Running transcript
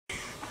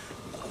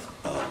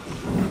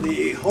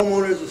the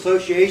Homeowners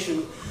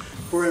Association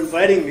for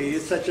inviting me.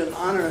 It's such an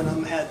honor, and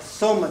I've had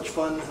so much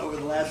fun over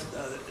the last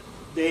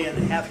day and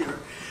a half here.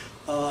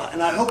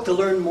 And I hope to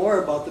learn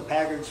more about the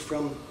Packards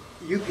from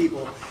you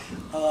people.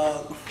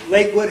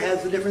 Lakewood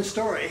has a different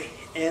story,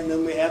 and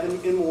then we have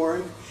in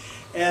Warren.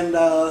 And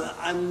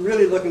I'm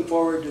really looking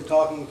forward to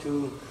talking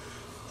to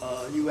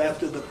you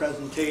after the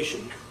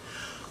presentation.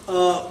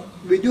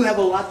 We do have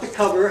a lot to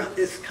cover.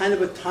 It's kind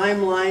of a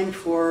timeline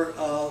for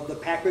the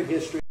Packard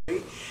history.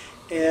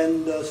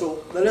 And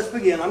so let us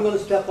begin. I'm going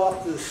to step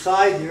off to the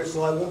side here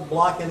so I won't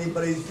block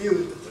anybody's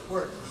view. Does it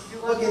work?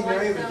 Okay,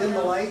 Mary, we dim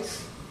the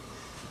lights.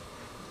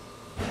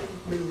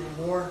 Maybe a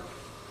little more.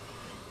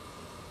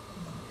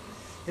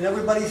 Can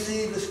everybody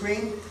see the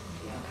screen?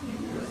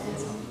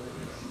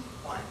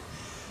 Fine.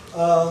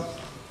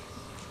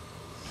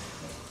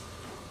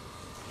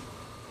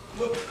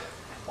 Whoop.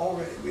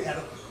 Already we had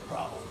a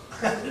problem.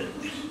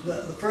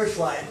 the first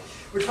slide.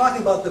 We're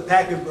talking about the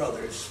Packard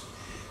brothers.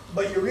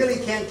 But you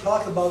really can't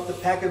talk about the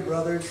Packard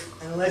brothers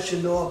unless you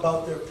know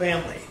about their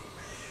family.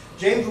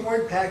 James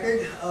Ward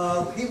Packard,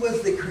 he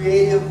was the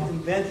creative,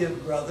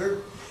 inventive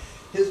brother.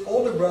 His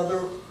older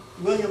brother,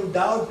 William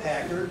Dowd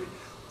Packard,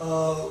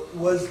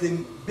 was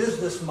the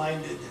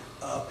business-minded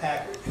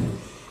Packard.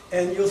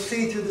 And you'll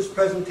see through this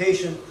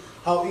presentation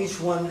how each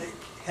one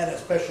had a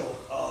special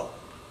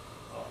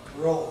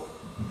role.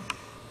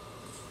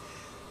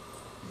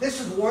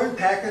 This is Warren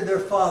Packard, their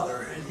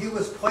father, and he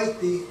was quite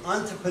the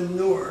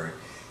entrepreneur.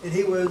 And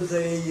he was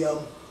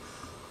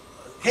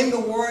came to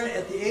Warren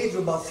at the age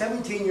of about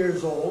 17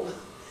 years old,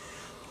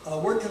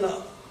 worked in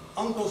an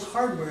uncle's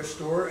hardware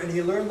store, and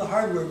he learned the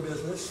hardware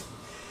business.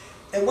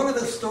 And one of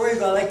the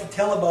stories I like to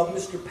tell about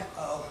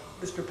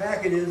Mr.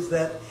 Packard is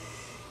that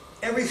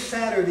every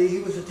Saturday he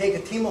was to take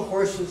a team of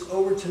horses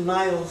over to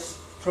Niles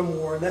from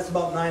Warren, that's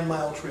about a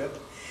 9-mile trip,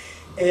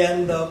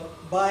 and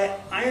buy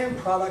iron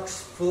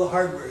products for the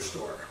hardware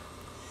store.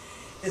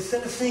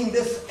 Instead of seeing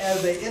this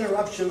as an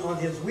interruption on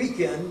his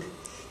weekend,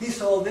 he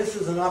saw this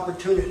as an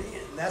opportunity,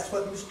 and that's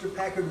what Mr.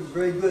 Packard was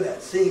very good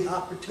at, seeing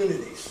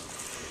opportunities.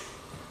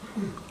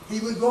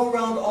 He would go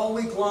around all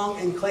week long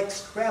and collect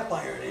scrap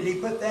iron, and he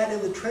put that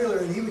in the trailer,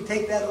 and he would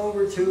take that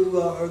over to,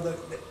 or the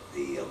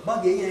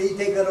buggy, and he'd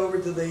take that over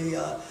to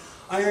the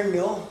iron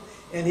mill,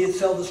 and he'd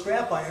sell the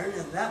scrap iron,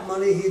 and that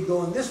money he'd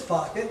go in this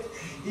pocket.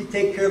 He'd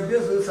take care of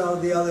business out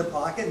of the other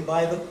pocket and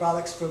buy the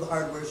products for the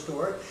hardware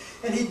store,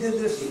 and he did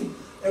this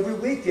every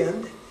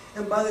weekend,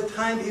 and by the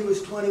time he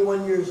was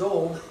 21 years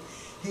old,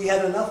 he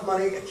had enough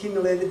money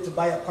accumulated to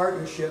buy a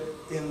partnership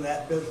in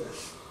that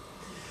business.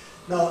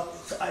 Now,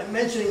 I'm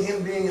mentioning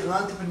him being an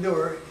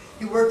entrepreneur.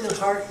 He worked in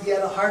he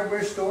had a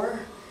hardware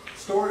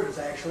stores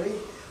actually,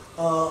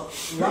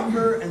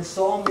 lumber and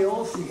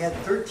sawmills. He had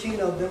 13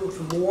 of them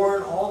from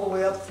Warren all the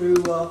way up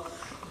through up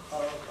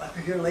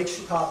here in Lake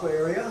Chautauqua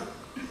area.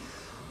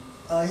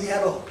 He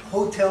had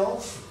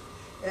hotels,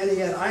 and he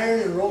had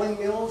iron and rolling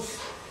mills,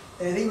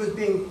 and he was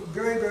being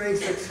very, very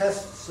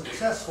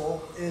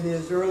successful in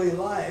his early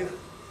life.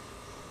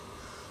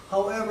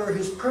 However,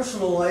 his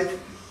personal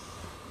life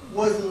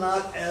was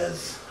not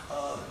as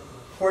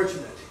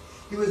fortunate.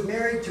 He was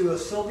married to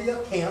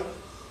Sylvia Camp,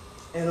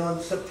 and on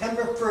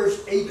September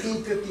 1st,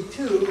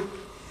 1852,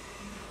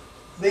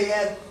 they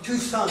had 2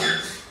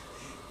 sons.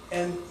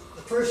 And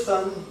the first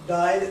son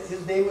died,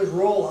 his name was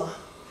Rolla,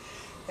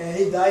 and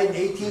he died in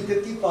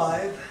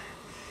 1855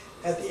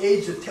 at the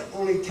age of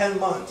only 10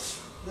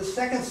 months. The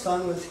second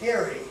son was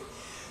Harry.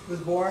 He was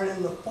born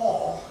in the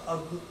fall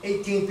of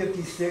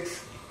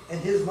 1856, and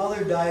his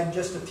mother died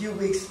just a few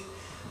weeks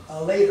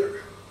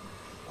later,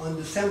 on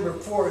December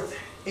 4th,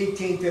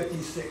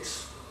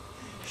 1856.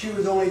 She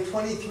was only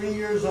 23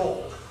 years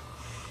old.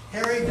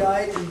 Harry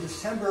died in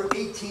December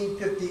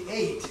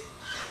 1858,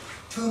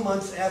 2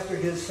 months after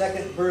his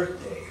second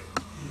birthday.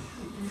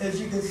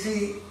 As you can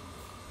see,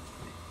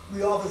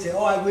 we often say,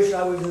 oh, I wish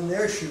I was in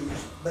their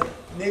shoes, but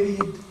maybe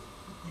you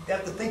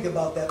have to think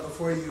about that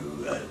before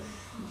you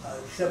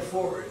step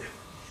forward.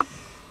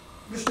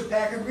 Mr.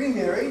 Packard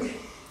remarried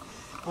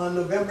on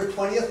November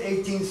 20th,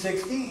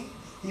 1860.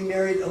 He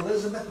married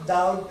Elizabeth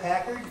Dowd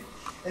Packard,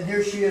 and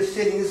here she is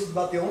sitting. This is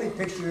about the only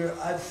picture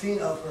I've seen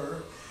of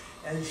her,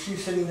 and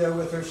she's sitting there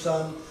with her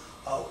son,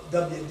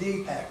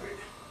 W.D. Packard.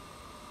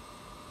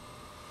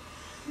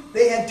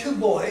 They had 2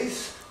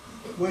 boys,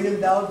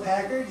 William Dowd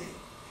Packard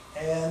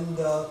and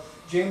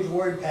James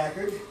Ward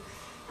Packard.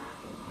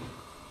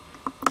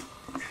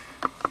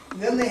 And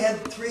then they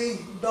had 3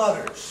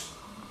 daughters.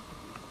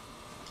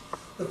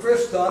 The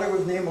first daughter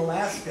was named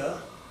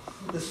Alaska.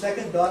 The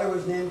second daughter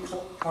was named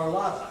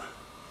Carlotta.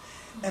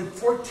 And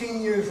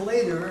 14 years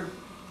later,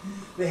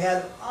 they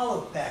had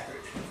Olive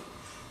Packard.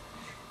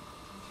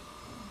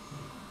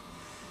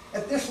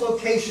 At this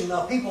location,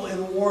 now people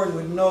in Warren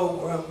would know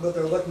what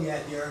they're looking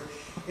at here.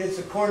 It's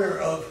a corner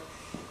of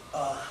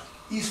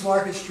East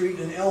Market Street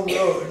and Elm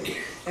Road,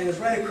 and it's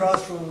right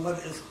across from what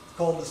is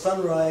called the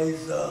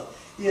Sunrise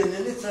Inn,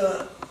 and it's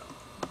a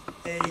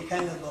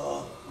kind of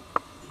a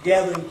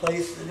gathering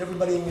place, and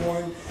everybody in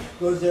Warren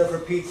goes there for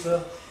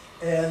pizza,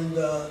 and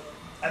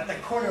at the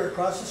corner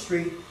across the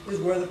street is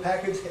where the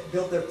Packards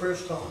built their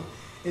first home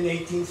in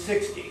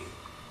 1860.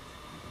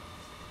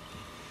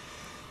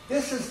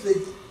 This is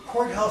the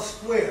courthouse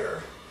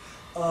square,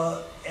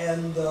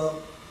 and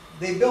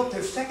they built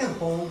their second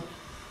home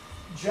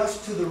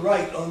just to the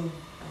right on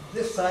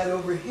this side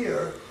over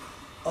here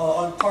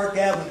on Park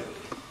Avenue.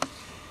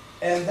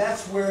 And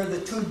that's where the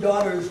two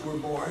daughters were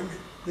born.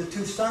 The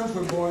two sons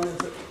were born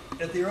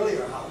at the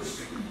earlier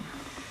house.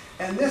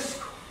 And this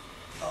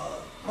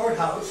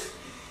courthouse,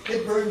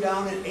 it burned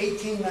down in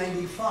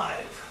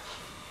 1895.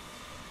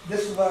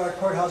 This is what our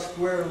courthouse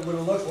square would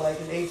have looked like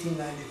in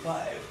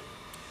 1895.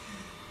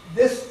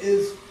 This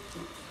is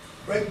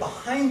right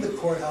behind the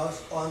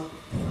courthouse on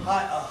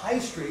High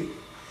Street,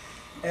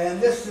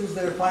 and this is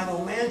their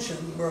final mansion,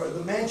 where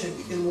the mansion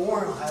in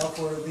Warren, Ohio,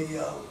 for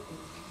the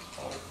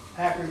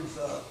Packard's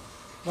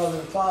mother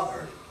and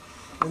father.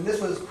 And this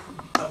was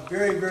a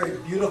very, very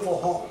beautiful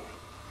home.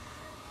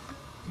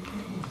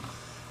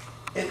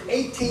 In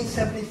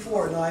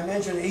 1874, now I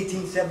mentioned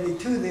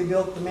 1872 they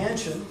built the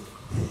mansion.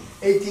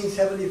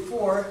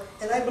 1874,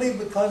 and I believe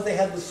because they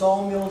had the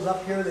sawmills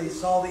up here, they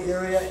saw the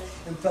area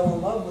and fell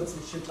in love with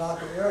the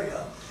Chautauqua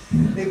area.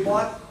 They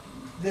bought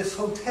this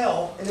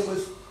hotel, and it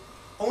was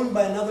owned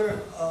by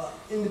another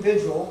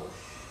individual,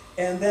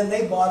 and then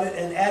they bought it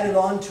and added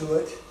on to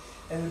it,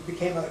 and it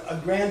became a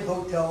grand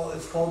hotel.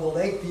 It's called the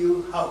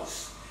Lakeview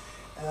House.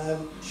 And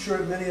I'm sure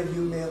many of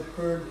you may have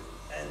heard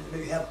and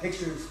maybe have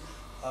pictures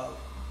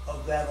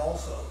of that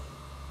also.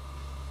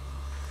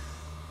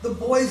 The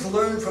boys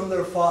learned from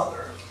their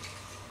father,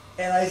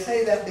 and I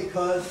say that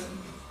because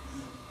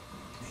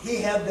he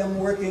had them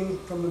working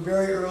from a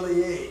very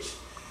early age.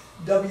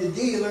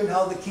 W.D. learned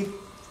how to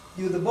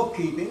do the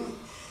bookkeeping,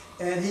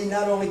 and he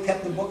not only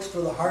kept the books for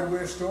the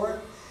hardware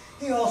store,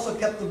 he also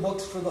kept the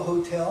books for the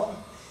hotel.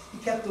 He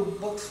kept the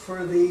books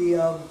for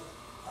the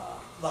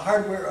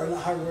hardware, or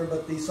not hardware,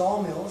 but the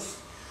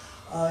sawmills.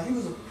 He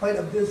was quite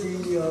a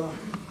busy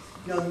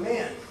young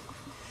man.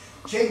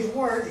 James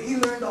Ward, he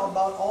learned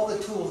about all the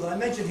tools. And I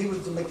mentioned he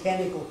was the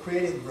mechanical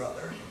creative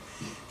brother.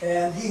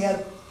 And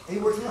he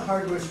worked in a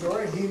hardware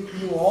store, and he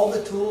knew all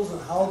the tools and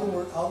how to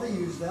work, how to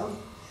use them.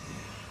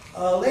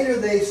 Later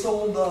they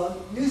sold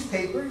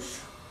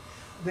newspapers.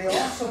 They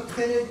also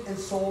printed and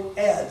sold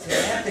ads. And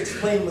I have to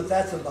explain what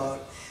that's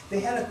about.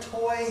 They had a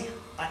toy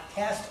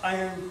cast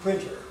iron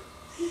printer.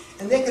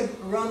 And they could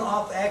run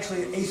off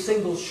actually a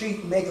single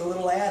sheet and make a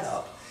little ad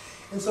up.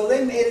 And so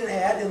they made an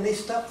ad, and they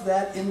stuffed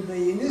that in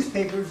the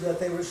newspapers that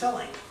they were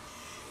selling.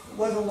 It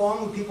wasn't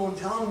long when people in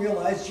town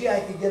realized, gee, I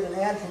could get an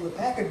ad from the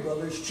Packard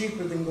brothers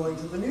cheaper than going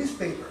to the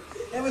newspaper.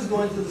 It was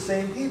going to the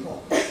same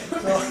people.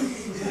 So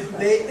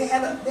they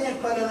had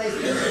quite a nice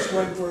business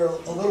going for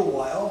a little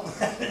while.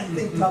 I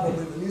think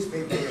probably the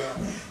newspaper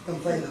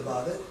complained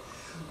about it.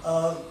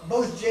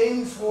 Both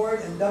James Ward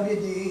and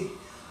W.D.,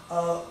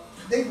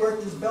 they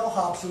worked as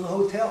bellhops in the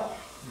hotel.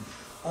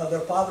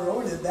 Their father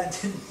owned it. That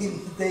didn't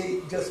mean that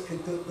they just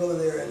could go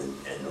there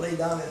and lay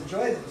down and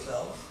enjoy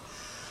themselves.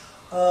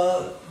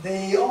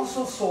 They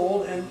also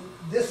sold, and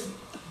this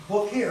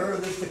book here,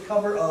 this is the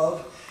cover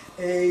of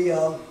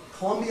a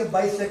Columbia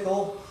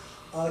bicycle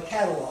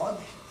catalog.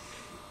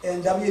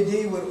 And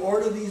W.D. would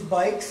order these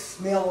bikes,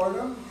 mail order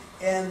them,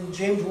 and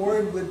James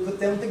Ward would put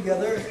them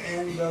together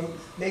and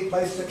make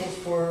bicycles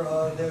for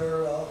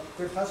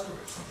their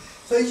customers.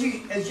 So as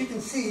you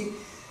can see,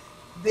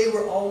 they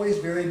were always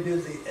very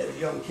busy as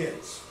young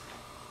kids.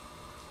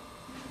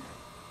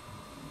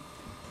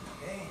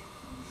 Okay.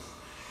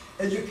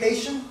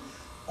 Education.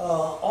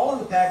 All of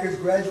the Packards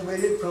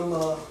graduated from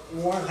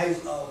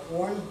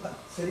Warren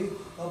City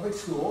Public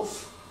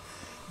Schools.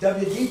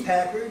 W.D.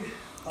 Packard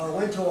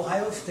went to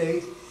Ohio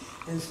State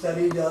and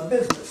studied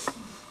business.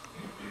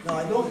 Now,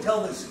 I don't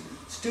tell the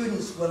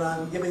students when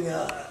I'm giving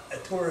a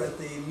tour at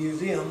the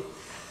museum,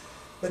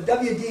 but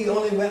W.D.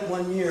 only went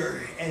 1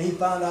 year, and he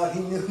found out he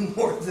knew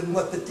more than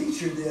what the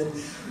teacher did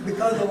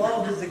because of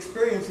all of his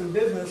experience in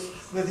business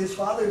with his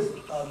father's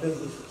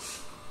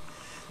businesses.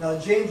 Now,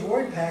 James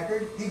Ward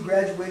Packard, he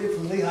graduated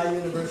from Lehigh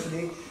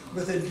University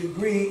with a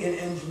degree in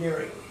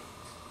engineering.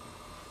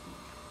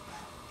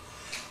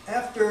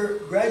 After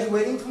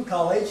graduating from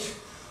college,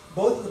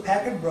 both of the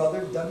Packard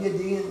brothers,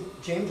 W.D. and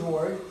James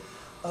Ward,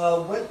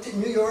 went to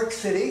New York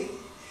City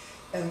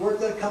and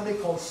worked at a company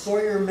called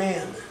Sawyer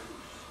Mann.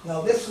 Now,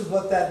 this is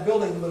what that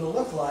building would have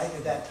looked like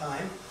at that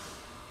time,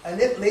 and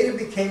it later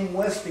became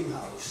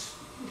Westinghouse.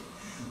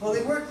 Well,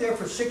 they worked there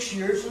for 6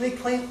 years, and they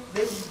climbed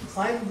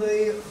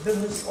the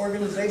business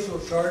organizational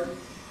chart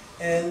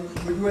and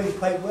were doing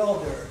quite well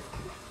there.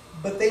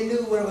 But they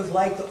knew what it was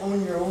like to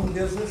own your own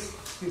business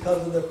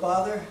because of their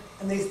father,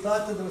 and they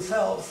thought to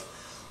themselves,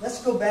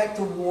 let's go back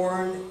to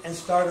Warren and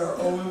start our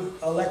own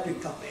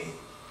electric company.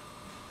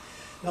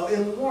 Now,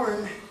 in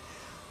Warren,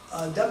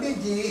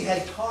 W.D.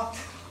 had talked,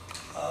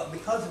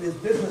 because of his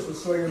business with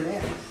Sawyer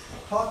Mann,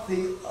 taught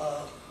the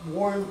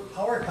Warren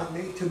Power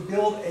Company to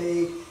build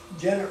a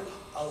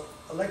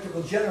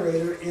electrical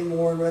generator in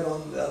Warren, right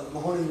on the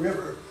Mahoning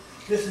River.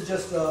 This is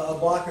just a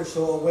block or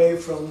so away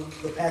from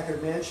the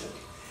Packard mansion.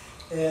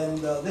 And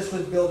this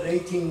was built in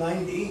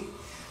 1890.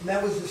 And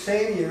that was the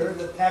same year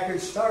that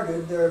Packard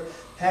started their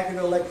Packard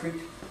Electric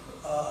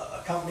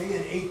company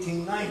in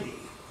 1890.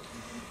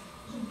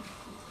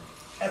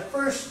 At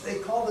first, they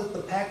called it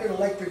the Packard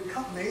Electric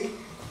Company,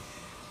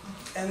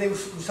 and they were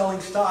selling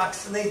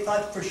stocks, and they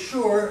thought for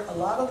sure a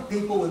lot of the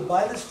people would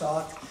buy the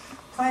stock,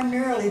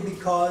 primarily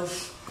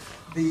because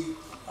the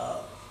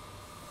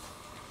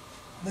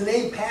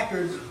name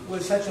Packard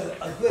was such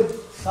a good,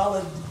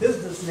 solid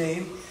business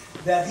name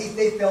that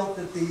they felt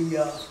that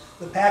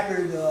the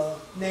Packard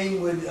name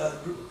would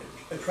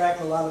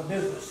attract a lot of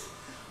business,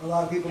 a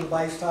lot of people to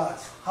buy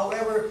stocks.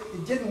 However,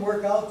 it didn't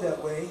work out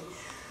that way.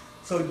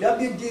 So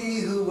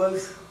W.D., who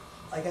was,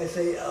 like I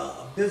say,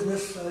 a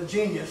business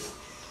genius,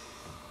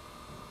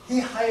 he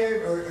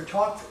hired or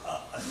talked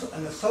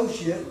an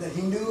associate that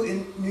he knew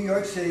in New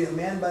York City, a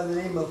man by the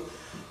name of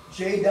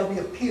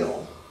J.W.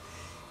 Peel,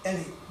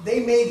 and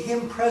they made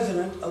him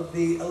president of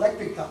the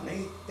electric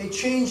company. They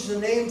changed the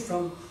name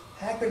from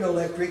Packard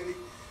Electric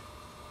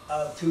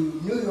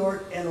to New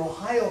York and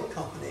Ohio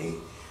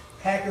Company,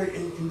 Packard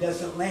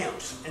Incandescent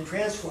Lamps and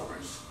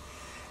Transformers.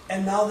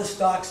 And now the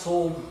stock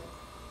sold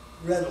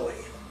readily.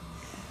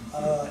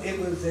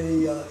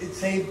 It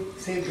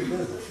saved the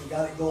business and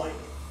got it going.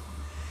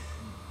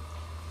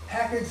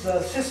 Packard's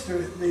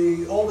sister,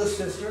 the oldest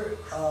sister,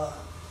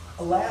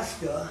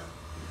 Alaska,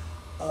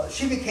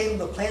 she became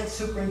the plant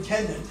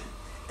superintendent,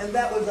 and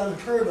that was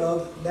unheard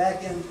of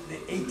back in the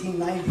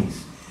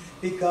 1890s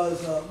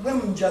because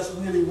women just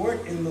really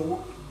weren't in the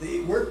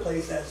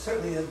workplace,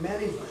 certainly as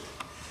management.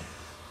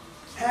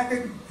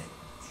 Packard,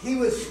 he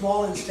was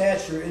small in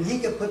stature, and he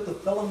could put the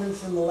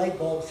filaments in the light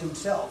bulbs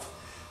himself.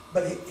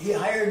 But he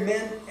hired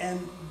men,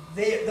 and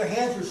their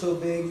hands were so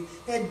big,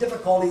 they had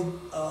difficulty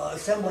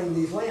assembling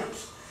these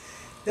lamps.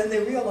 Then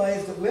they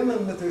realized that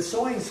women with their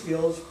sewing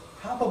skills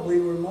probably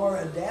were more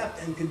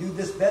adept and could do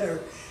this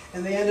better.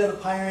 And they ended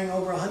up hiring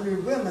over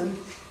 100 women,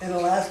 and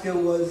Alaska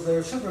was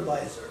their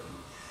supervisor.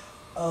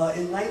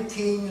 In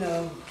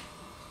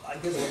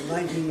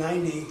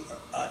 1990,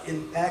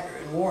 in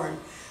Packard and Warren,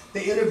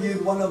 they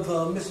interviewed one of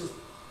Mrs.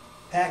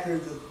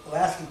 Packard,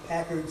 Alaska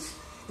Packard's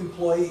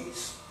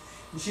employees.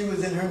 And she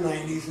was in her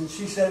 90s, and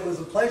she said it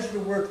was a pleasure to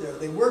work there.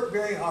 They worked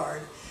very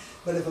hard,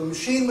 but if a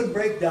machine would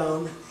break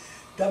down,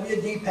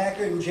 W.D.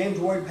 Packard and James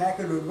Ward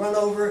Packard would run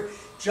over,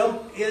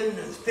 jump in,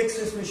 and fix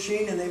this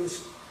machine, and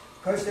of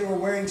course they were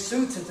wearing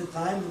suits at the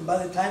time, and by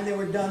the time they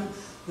were done,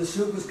 the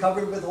suit was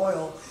covered with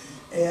oil.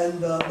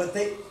 And but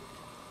they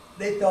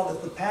felt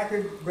if the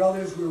Packard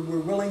brothers were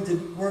willing to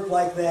work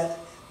like that,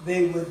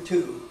 they would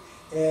too.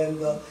 And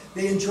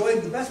they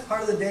enjoyed, the best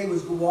part of the day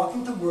was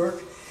walking to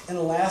work, and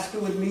Alaska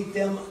would meet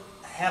them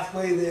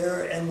halfway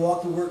there and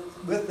walk to work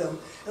with them,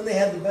 and they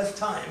had the best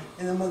time.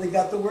 And then when they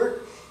got to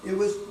work, it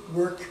was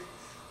work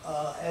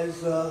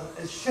as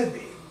should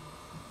be.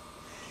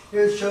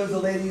 Here it shows the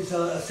ladies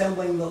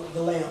assembling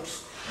the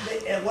lamps.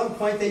 At one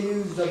point they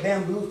used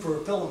bamboo for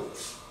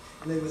filaments,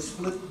 and they would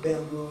split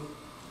bamboo.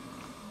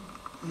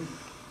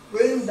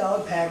 William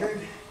Dowd Packard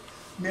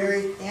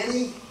married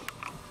Annie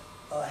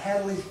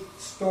Hadley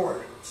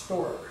Storer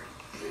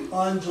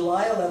on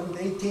July 11,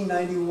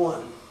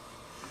 1891.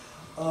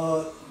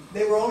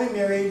 They were only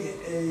married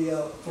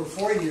for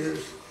 4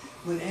 years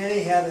when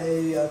Annie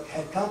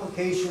had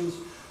complications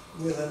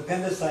with an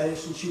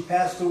appendicitis, and she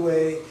passed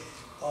away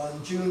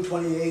on June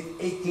 28,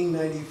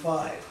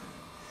 1895.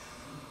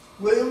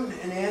 William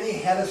and Annie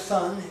had a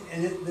son,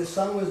 and the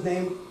son was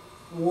named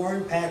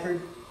Warren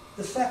Packard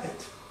II,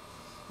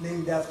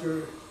 named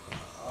after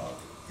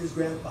his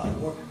grandfather,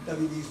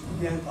 W.D.'s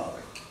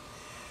grandfather.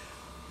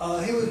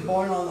 He was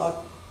born on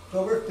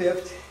October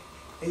 5th,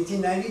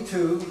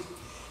 1892.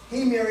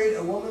 He married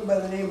a woman by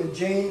the name of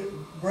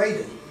Jane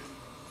Braden.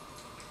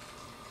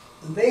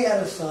 And they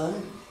had a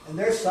son, and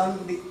their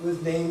son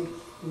was named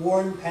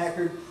Warren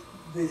Packard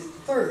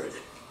III.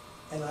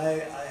 And I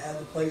had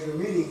the pleasure of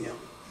meeting him,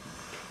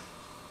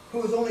 who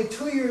was only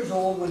 2 years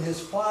old when his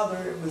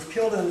father was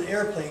killed in an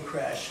airplane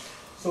crash.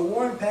 So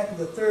Warren Packard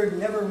III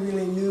never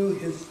really knew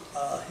his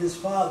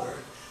father,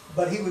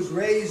 but he was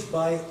raised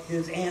by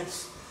his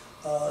aunts,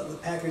 the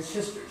Packard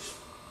sisters.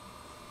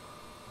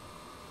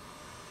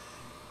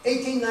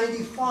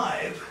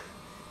 1895,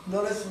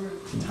 notice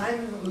time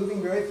is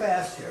moving very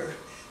fast here.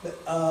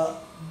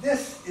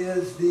 This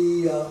is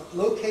the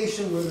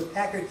location where the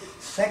Packard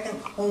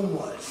second home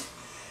was.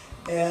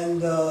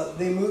 And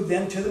they moved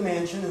then to the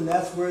mansion, and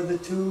that's where the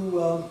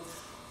two,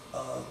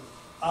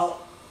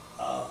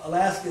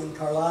 Alaska and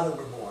Carlotta,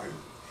 were born.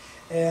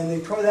 And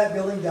they tore that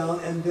building down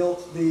and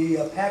built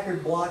the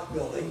Packard Block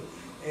building.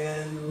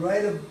 And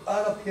right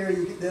about up here,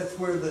 that's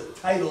where the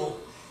title,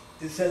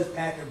 it says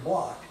Packard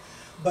Block.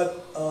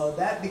 But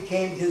that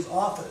became his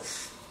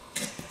office.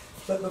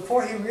 But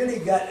before he really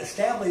got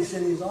established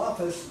in his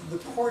office, the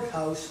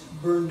courthouse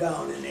burned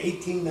down in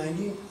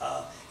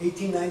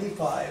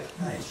 1895.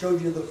 I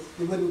showed you the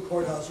wooden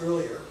courthouse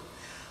earlier.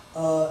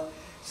 So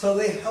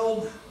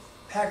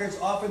Packard's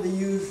offered to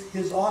use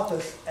his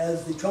office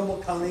as the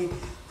Trumbull County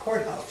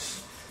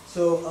Courthouse.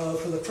 So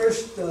for the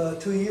first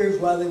 2 years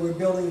while they were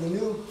building the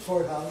new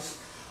courthouse,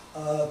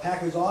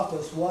 Packard's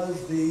office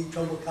was the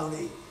Trumbull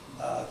County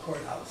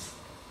courthouse.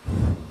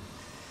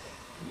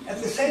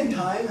 At the same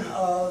time,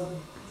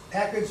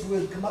 Packards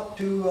would come up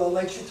to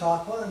Lake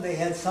Chautauqua, and they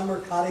had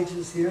summer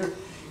cottages here.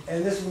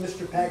 And this is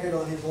Mr. Packard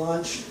on his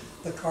launch,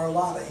 the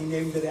Carlotta. He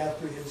named it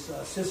after his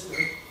sister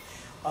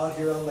out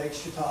here on Lake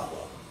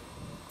Chautauqua.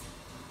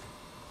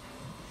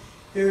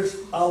 Here's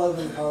Olive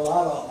and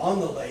Carlotta on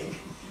the lake,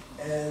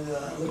 and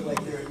look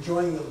like they're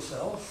enjoying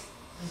themselves.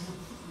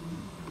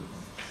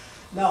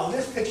 Now,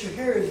 this picture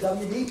here is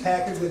W.D.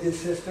 Packard with his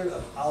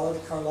sister,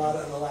 Olive,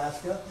 Carlotta in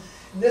Alaska.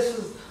 And this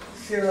is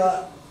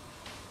Sierra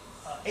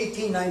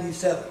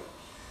 1897.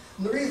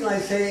 And the reason I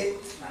say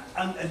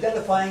I'm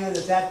identifying it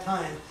at that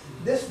time,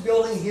 this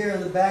building here in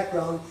the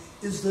background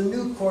is the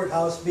new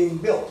courthouse being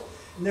built.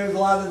 And there's a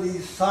lot of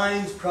these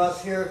signs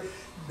across here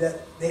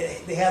that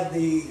they have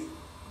the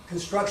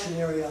construction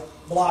area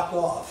blocked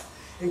off.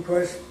 And of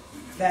course,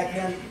 back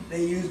then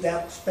they used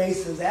that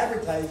space as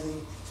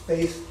advertising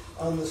space.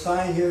 On the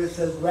sign here it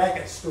says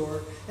Racket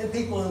Store, and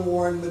people in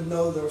Warren would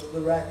know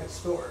the Racket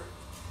Store.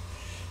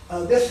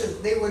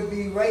 They would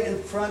be right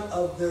in front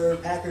of their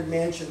Packard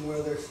mansion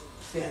where they're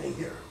standing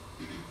here.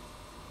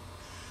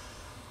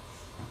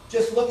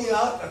 Just looking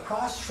out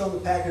across from the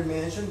Packard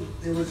mansion,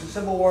 there was a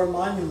Civil War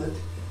monument.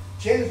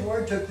 James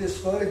Ward took this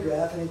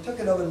photograph, and he took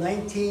it of a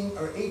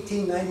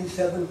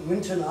 1897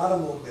 Winton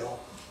automobile.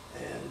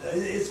 And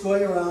it's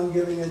going around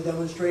giving a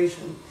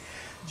demonstration.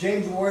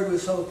 James Ward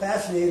was so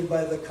fascinated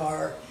by the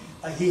car,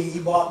 he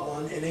bought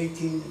one in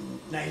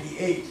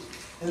 1898.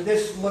 And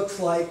this looks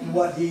like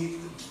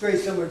it's very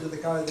similar to the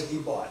car that he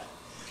bought.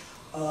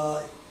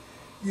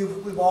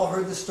 We've all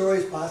heard the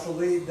stories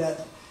possibly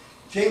that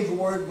James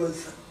Ward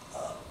was,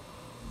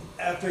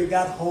 after he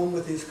got home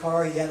with his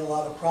car, he had a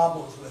lot of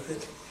problems with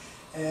it.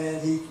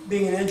 And he,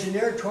 being an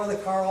engineer, tore the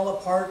car all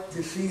apart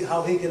to see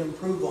how he could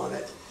improve on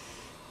it.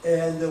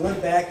 And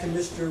went back to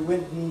Mr.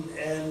 Winton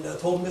and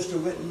told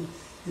Mr. Winton,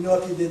 you know,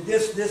 if you did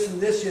this, this,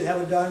 and this, you'd have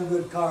a darn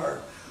good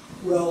car.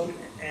 Well,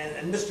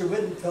 and Mr.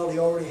 Winton felt he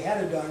already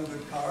had a darn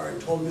good car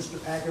and told Mr.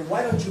 Packard,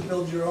 why don't you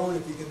build your own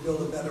if you could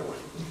build a better one?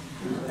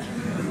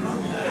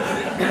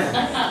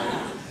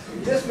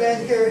 This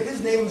man here,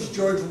 his name is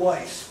George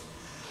Weiss.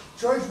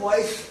 George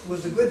Weiss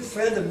was a good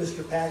friend of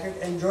Mr. Packard,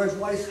 and George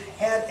Weiss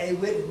had a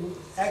Winton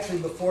actually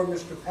before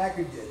Mr.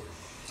 Packard did.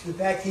 In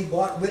fact, he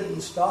bought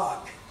Winton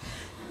stock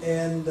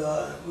and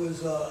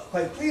was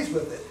quite pleased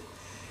with it.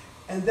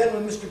 And then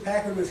when Mr.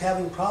 Packard was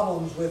having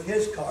problems with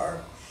his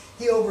car,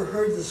 he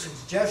overheard the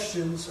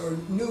suggestions, or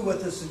knew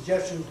what the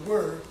suggestions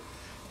were,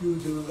 due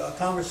to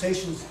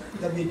conversations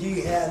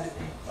W.D. had,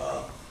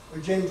 or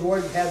James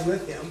Ward had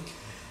with him.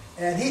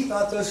 And he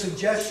thought those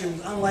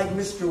suggestions, unlike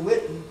Mr.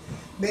 Winton,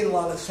 made a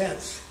lot of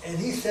sense. And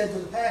he said to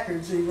the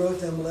Packards, he wrote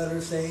them a letter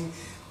saying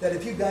that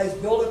if you guys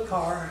build a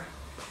car,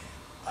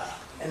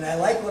 and I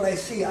like what I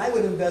see, I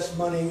would invest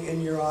money in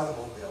your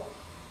automobile.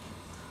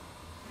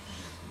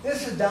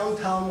 This is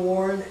downtown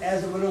Warren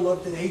as it would have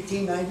looked in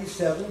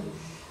 1897.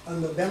 On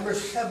November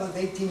 7th,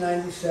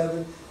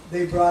 1897,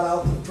 they brought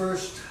out the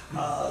first,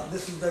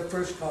 this is their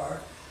first car.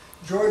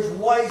 George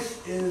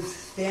Weiss is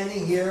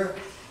standing here,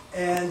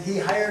 and he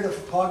hired a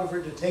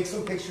photographer to take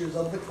some pictures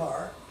of the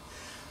car.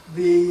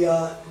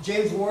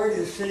 James Ward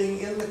is sitting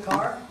in the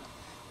car.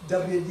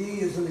 W.D.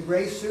 is in the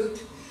gray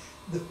suit.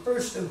 The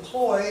first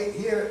employee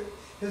here,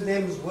 his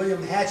name is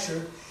William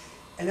Hatcher,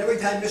 and every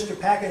time Mr.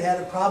 Packard had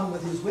a problem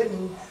with his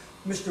Winton,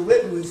 Mr.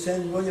 Winton would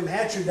send William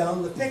Hatcher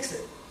down to fix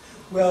it.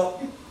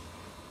 Well,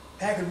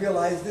 Packard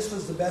realized this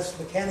was the best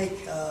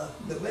mechanic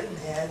that Winton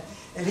had,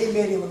 and he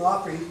made him an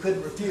offer he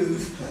couldn't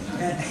refuse,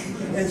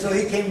 and so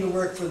he came to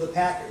work for the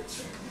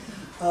Packards.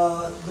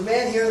 The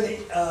man here at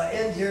the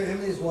end here, him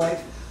and his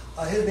wife,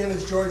 his name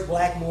is George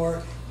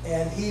Blackmore,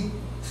 and he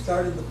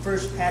started the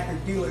first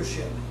Packard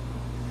dealership.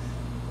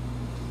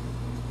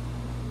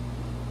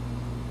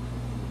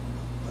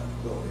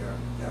 Go here.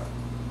 Yeah.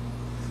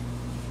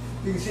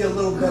 You can see a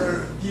little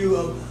better view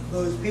of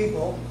those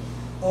people.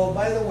 Oh,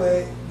 by the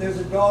way, there's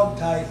a dog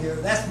tied here.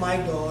 That's my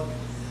dog.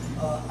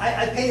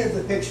 I painted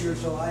the picture,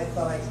 so I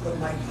thought I could put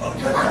my dog.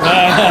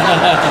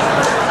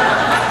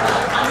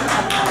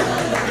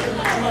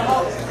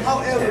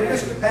 However,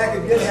 Mr.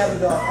 Packard did have a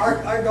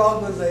dog. Our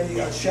dog was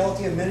a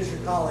Sheltie, a miniature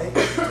collie.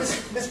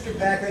 Mr.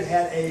 Packard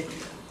had a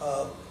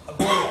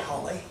border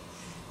collie,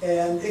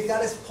 and it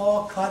got his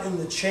paw caught in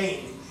the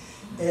chain.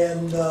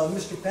 And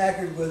Mr.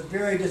 Packard was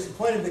very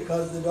disappointed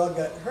because the dog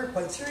got hurt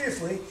quite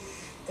seriously.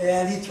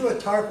 And he threw a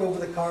tarp over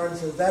the car and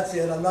says, that's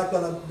it, I'm not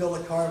going to build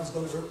a car that's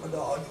going to hurt my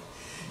dog.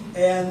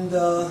 And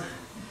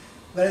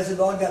but as the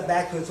dog got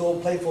back to its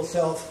old playful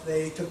self,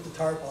 they took the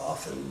tarp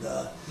off and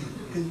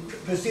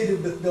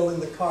proceeded with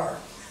building the car.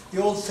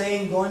 The old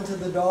saying, going to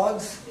the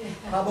dogs,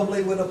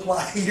 probably would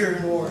apply here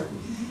in Warren.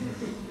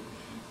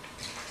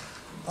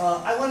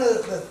 I want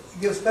to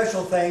give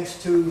special thanks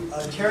to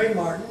Terry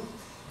Martin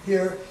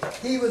here.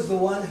 He was the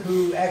one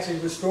who actually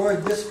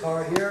restored this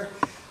car here.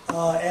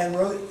 And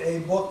wrote a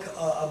book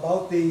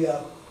about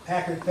the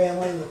Packard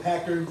family and the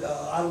Packard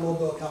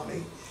Automobile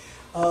Company.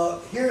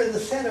 Here in the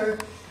center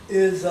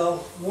is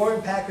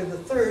Warren Packard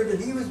III,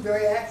 and he was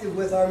very active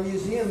with our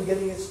museum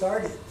getting it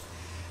started.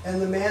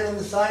 And the man on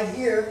the side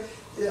here,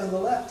 on the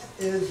left,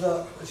 is,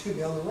 excuse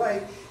me, on the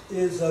right,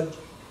 is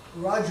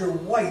Roger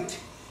White,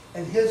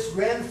 and his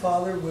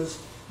grandfather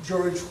was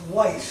George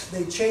Weiss.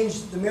 They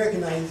changed,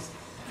 Americanized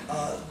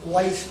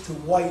Weiss to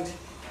White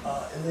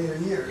in later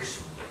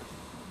years.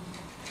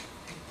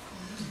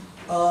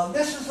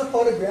 This is a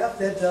photograph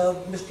that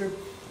Mr.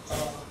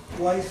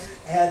 Weiss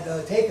had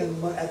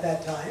taken at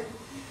that time,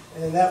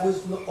 and that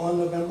was on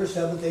November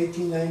 7th,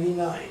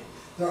 1899.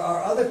 There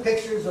are other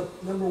pictures of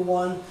number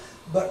one,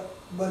 but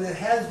when it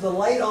has the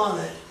light on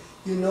it,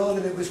 you know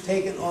that it was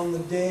taken on the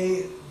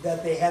day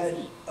that they had it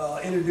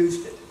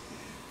introduced it.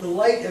 The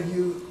light, if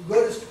you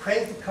go to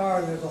crank the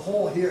car, there's a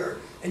hole here,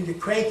 and you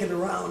crank it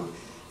around,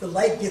 the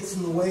light gets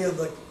in the way of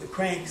the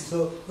crank.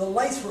 So the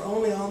lights were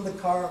only on the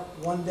car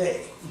one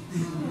day.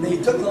 They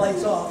took the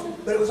lights off,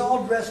 but it was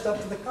all dressed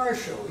up for the car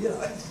show, you know.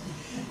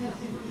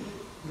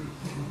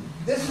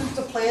 This is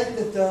the plant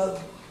that the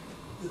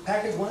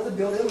Packards wanted to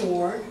build in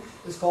Warren.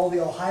 It's called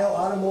the Ohio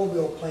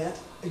Automobile Plant.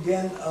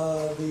 Again,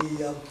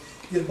 you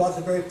had bought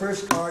the very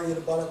first car, you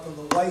had bought it from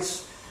the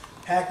Weiss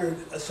Packard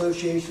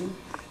Association.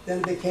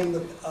 Then it became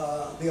the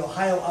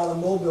Ohio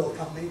Automobile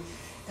Company.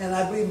 And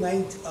I believe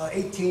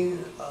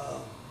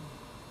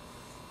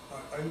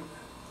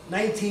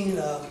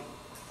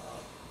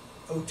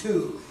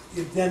 1902,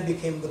 it then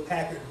became the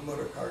Packard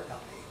Motor Car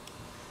Company.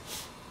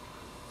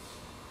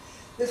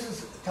 This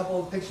is a couple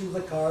of pictures of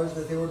the cars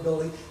that they were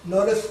building.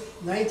 Notice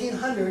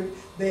 1900,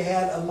 they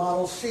had a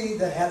Model C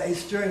that had a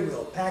steering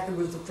wheel. Packard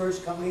was the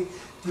first company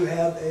to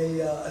have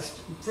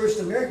first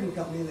American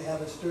company to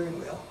have a steering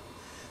wheel.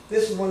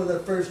 This is one of their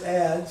first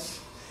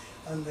ads,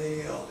 and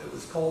it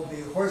was called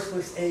the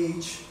Horseless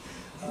Age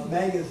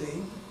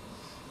magazine.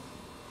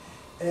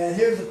 And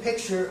here's a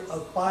picture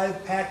of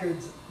 5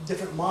 Packard's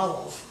different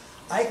models.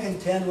 I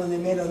contend when they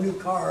made a new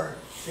car,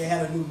 they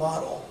had a new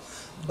model.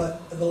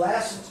 But the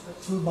last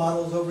 2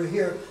 models over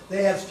here,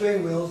 they have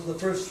steering wheels. The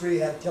first 3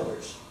 have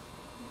tillers.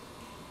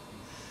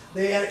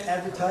 They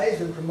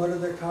advertised and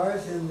promoted their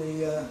cars in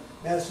the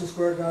Madison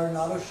Square Garden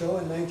Auto Show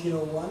in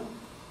 1901.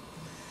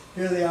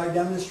 Here they are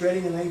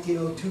demonstrating in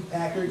 1902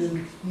 Packard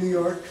in New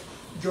York.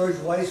 George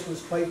Weiss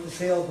was quite the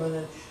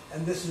salesman,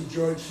 and this is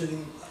George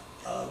sitting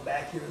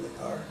back here in the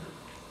car.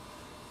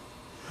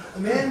 A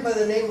man by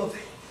the name of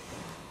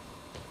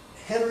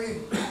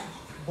Henry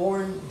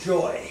Bourne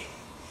Joy.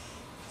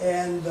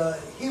 And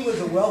he was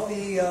a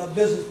wealthy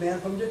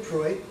businessman from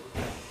Detroit.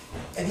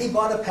 And he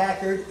bought a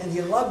Packard, and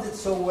he loved it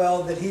so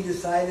well that he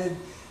decided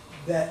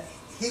that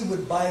he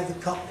would buy the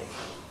company.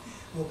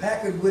 Well,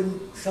 Packard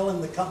wouldn't sell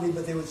him the company,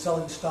 but they would sell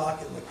him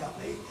stock in the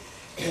company.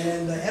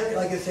 And Henry,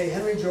 like I say,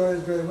 Henry Joy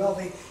was very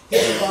wealthy.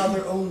 His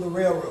father owned the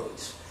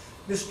railroads.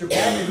 Mr.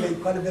 Packard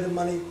made quite a bit of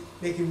money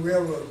making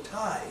railroad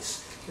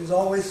ties. There's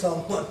always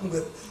someone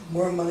with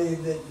more money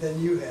than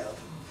you have.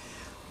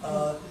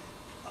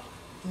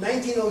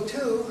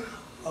 1902,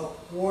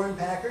 Warren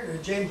Packard, or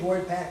James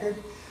Ward Packard,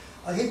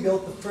 he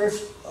built the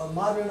first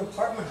modern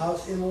apartment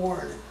house in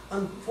Warren.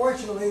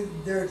 Unfortunately,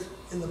 they're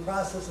in the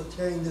process of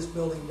tearing this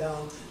building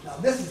down. Now,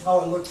 this is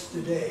how it looks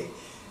today.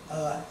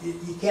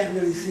 You can't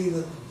really see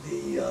the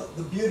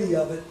beauty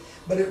of it,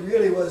 but it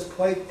really was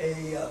quite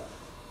a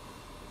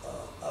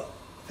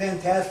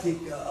fantastic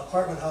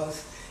apartment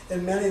house,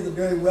 and many of the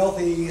very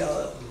wealthy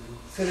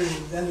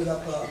citizens ended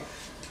up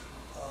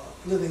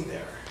living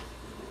there.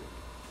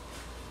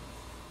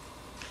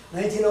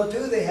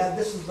 1902, they had,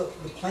 this is the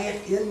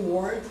plant in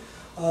Warren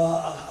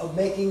of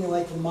making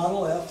like the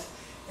Model F,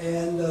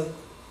 and the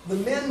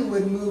men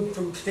would move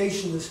from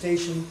station to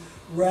station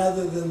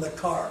rather than the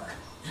car.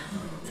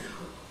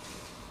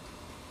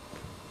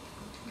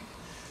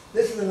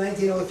 This is the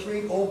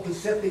 1903 Old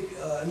Pacific,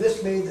 and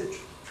this made the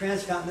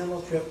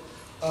transcontinental trip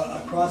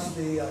across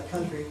the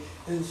country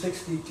in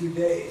 62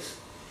 days.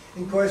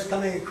 And of course,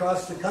 coming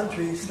across the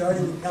country,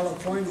 starting in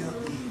California,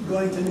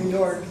 going to New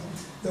York,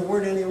 there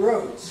weren't any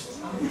roads.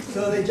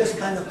 So they just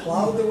kind of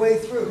plowed their way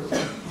through.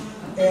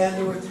 And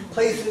there were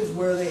places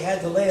where they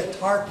had to lay a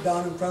tarp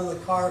down in front of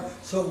the car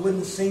so it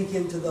wouldn't sink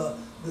into the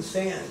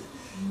sand.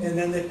 And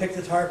then they picked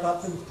the tarp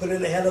up and put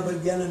it ahead of it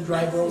again and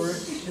drive over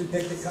it and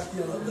pick the,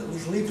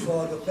 this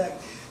leapfrog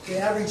effect. The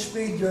average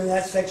speed during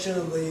that section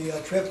of the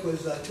trip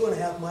was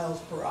 2.5 miles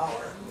per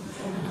hour.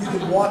 You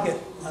could walk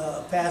it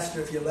faster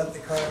if you left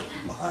the car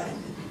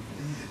behind.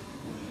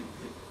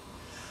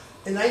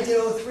 In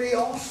 1903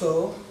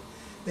 also,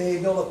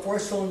 they built a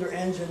 4-cylinder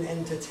engine,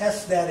 and to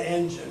test that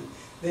engine,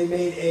 they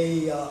made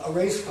a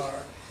race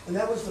car. And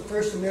that was the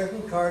first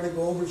American car to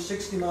go over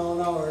 60 miles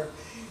an hour.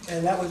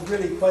 And that was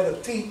really quite a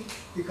feat,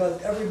 because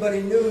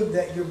everybody knew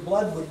that your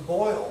blood would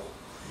boil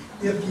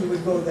if you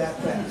would go that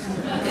fast.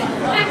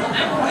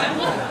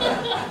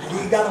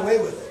 He got away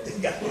with it. He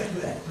got away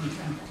with that.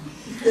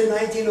 In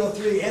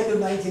 1903, end of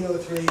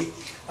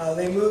 1903,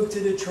 they moved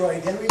to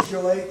Detroit. Henry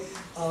Joy,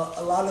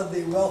 a lot of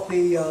the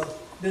wealthy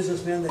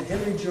businessmen that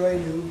Henry Joy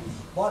knew,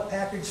 bought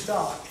Packard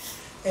stock.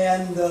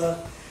 And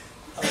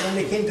when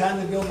it came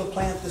time to build the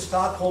plant, the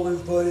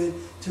stockholders voted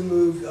to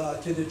move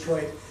to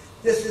Detroit.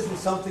 This isn't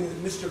something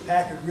that Mr.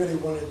 Packard really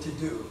wanted to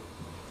do.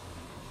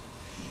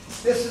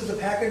 This is the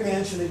Packard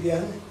Mansion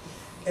again.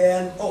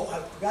 And, oh, I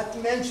forgot to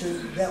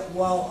mention that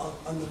while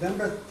on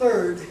November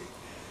 3rd,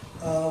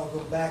 I'll go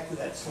back to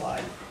that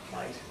slide,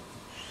 Mike.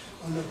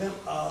 On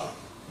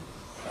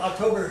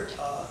October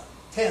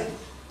 10,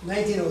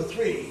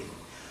 1903,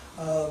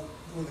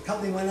 when the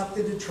company went up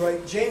to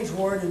Detroit, James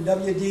Ward and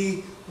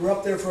W.D. were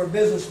up there for a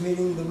business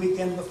meeting the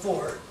weekend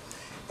before.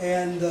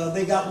 And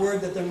they got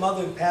word that their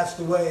mother had passed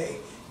away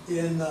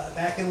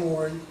back in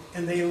Warren,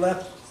 and they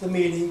left the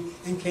meeting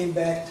and came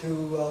back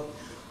to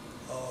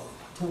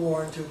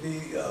Warren to be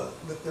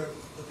with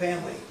the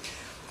family.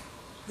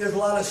 There's a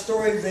lot of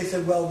stories. They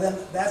said, well, then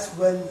that's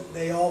when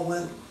they all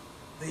went.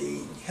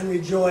 The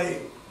Henry Joy,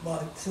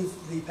 well, since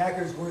the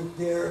Packards weren't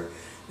there,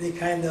 they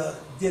kind of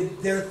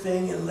did their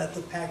thing and let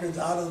the Packards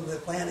out of the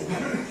planning.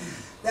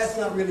 That's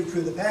not really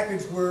true. The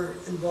Packards were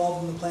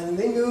involved in the planning.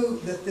 They knew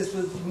that this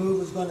move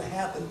was going to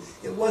happen.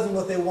 It wasn't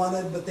what they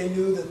wanted, but they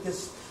knew that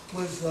this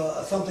was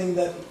something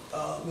that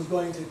was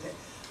going to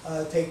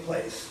take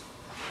place.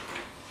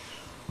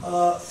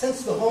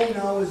 Since the home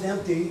now is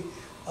empty,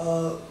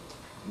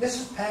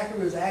 Mrs. Packard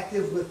was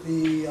active with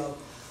the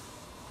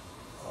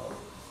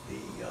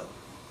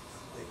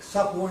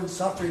Warren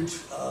Suffrage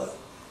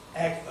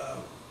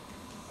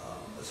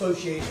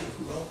Association, if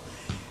you will.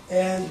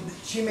 And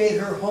she made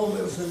her home,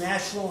 it was the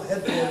national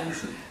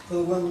headquarters for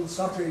the Women's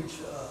Suffrage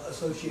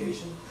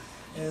Association.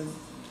 And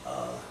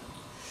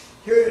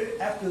here,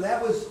 after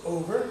that was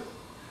over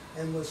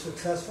and was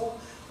successful,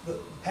 the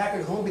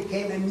Packard home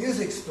became a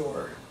music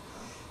store.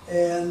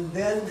 And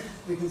then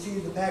we can see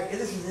the Packard,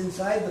 this is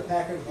inside the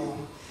Packard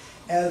home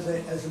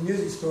as a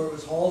music store. It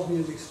was Hall's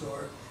Music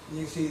Store. And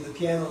you can see the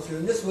pianos here.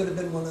 And this would have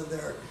been one of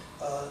their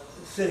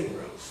sitting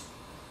rooms.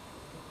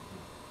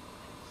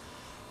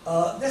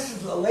 This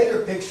is a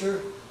later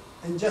picture,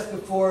 and just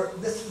before,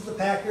 this is the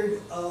Packard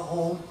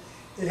home.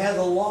 It has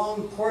a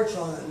long porch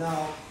on it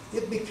now.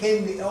 It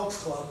became the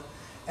Elks Club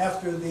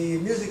after the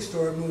music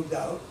store moved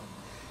out.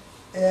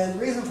 And the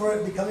reason for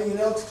it becoming an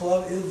Elks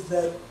Club is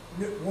that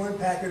Warren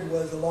Packard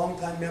was a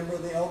longtime member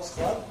of the Elks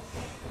Club,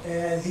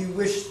 and he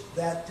wished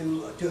that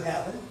to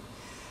happen.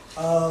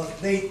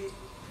 They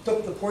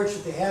took the porch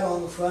that they had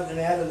on the front and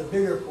added a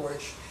bigger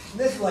porch. And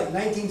this is like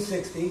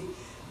 1960,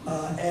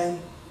 and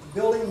the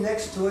building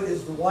next to it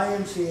is the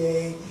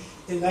YMCA.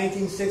 In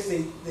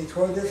 1960, they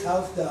tore this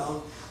house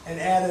down and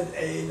added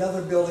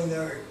another building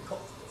there.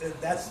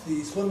 That's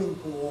the swimming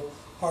pool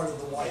part of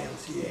the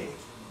YMCA.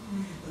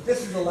 But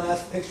this is the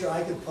last picture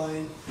I could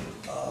find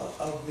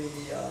of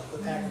the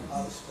Packard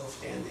house still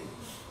standing.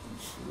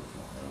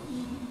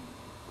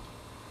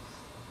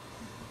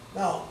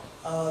 Now,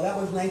 that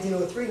was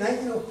 1903.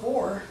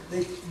 1904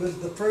 was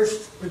the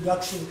first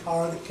production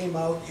car that came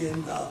out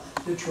in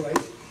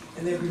Detroit,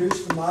 and they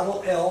produced the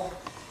Model L.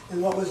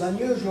 And what was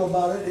unusual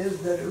about it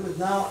is that it was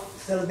now,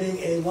 instead of being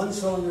a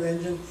one-cylinder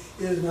engine,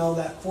 it is now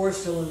that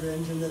four-cylinder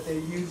engine that they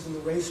use in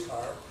the race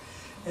car.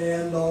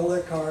 And all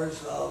their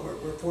cars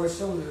were four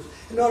cylinders.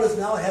 And notice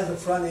now it has a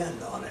front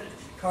end on it.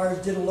 Cars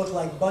didn't look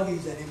like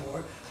buggies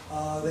anymore.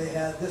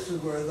 This is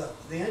where the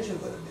engine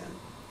would have been.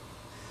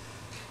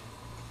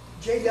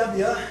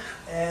 J.W.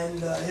 and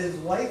his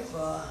wife,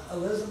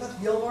 Elizabeth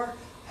Gilmer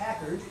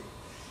Packard,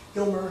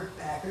 during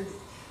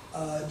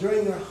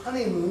their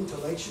honeymoon to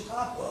Lake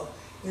Chautauqua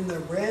in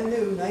their brand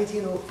new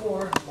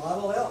 1904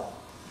 Model L.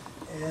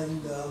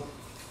 And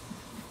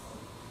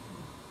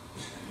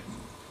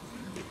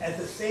at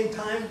the same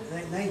time,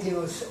 in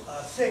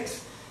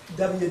 1906,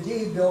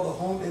 W.D. built a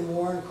home in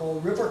Warren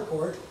called River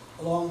Court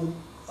along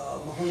the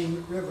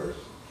Mahoney River.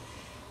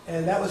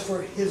 And that was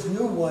for his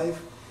new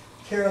wife,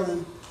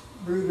 Carolyn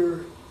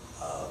Bruder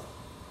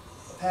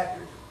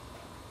Packard.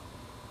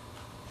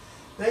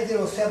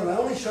 1907, I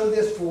only show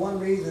this for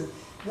one reason.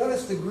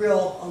 Notice the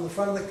grill on the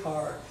front of the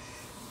car.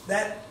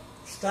 That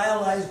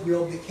stylized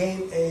grill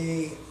became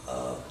a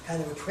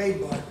kind of a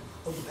trademark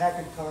of the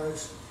Packard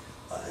cars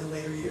in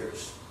later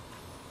years.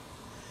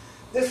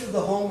 This is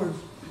the home where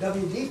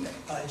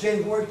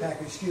James Ward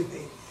Packard,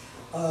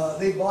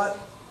 they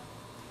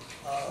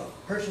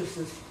purchased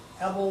this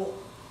Abel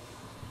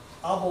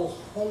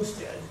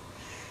homestead.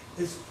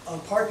 It's on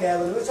Park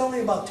Avenue. It's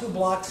only about 2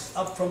 blocks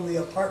up from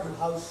the apartment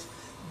house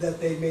that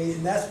they made,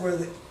 and that's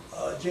where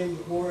James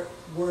Ward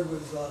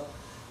was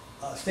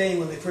staying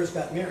when they first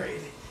got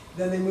married.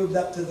 Then they moved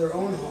up to their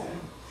own home,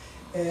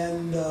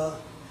 and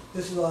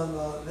this is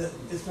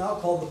it's now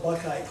called the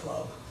Buckeye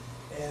Club.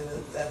 And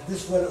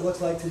this is what it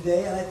looks like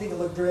today, and I think it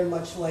looked very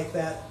much like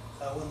that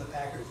when the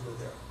Packards were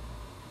there.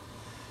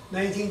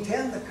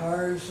 1910, the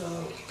cars,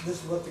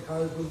 this is what the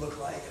cars would look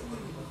like, and what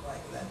it would look like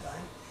at that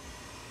time.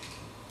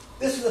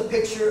 This is a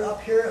picture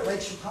up here at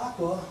Lake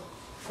Chautauqua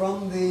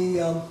from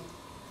the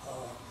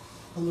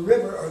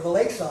river, or the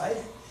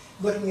lakeside,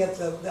 looking at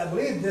I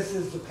believe this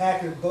is the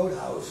Packard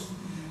boathouse.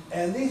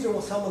 And these are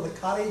some of the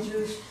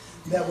cottages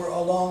that were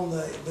along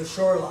the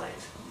shoreline.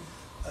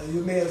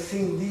 You may have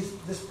seen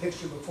this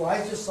picture before. I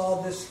just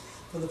saw this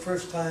for the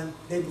first time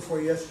day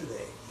before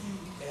yesterday,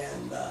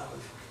 and I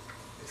was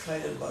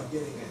excited about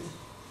getting it.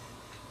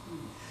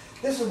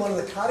 This is one of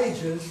the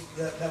cottages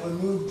that were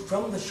moved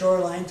from the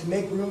shoreline to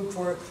make room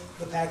for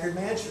the Packard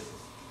Mansion.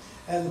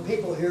 And the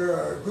people here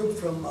are a group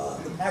from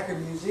the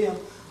Packard Museum.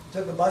 We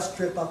took a bus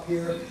trip up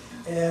here,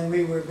 and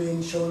we were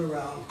being shown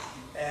around.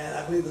 And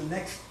I believe the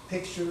next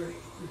picture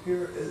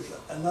here is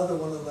another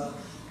one of the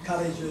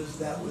cottages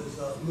that was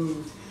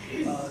moved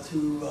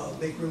to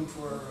make room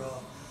for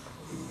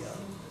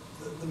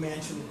the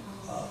mansion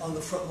on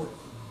the front,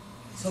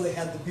 so they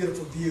had the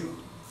beautiful view.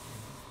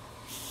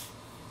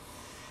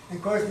 And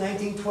of course,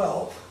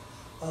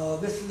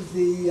 1912, this is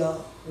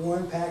the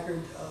Warren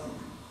Packard,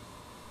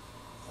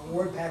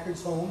 Ward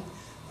Packard's home,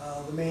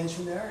 the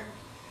mansion there.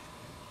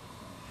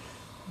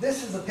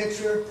 This is a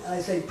picture, and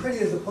I say pretty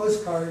as a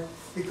postcard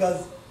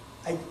because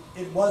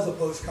it was a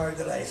postcard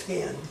that I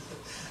scanned.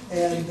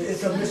 And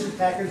it's of Mrs.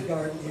 Packard's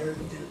garden here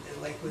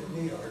in Lakewood,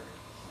 New York.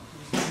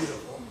 It's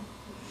beautiful.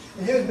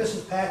 And here's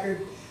Mrs.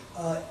 Packard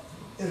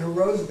in her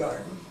rose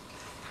garden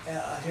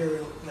here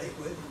in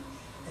Lakewood.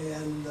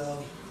 And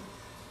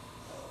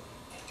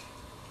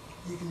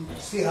you can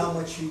see how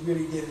much she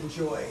really did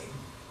enjoy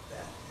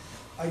that.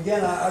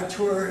 Again, our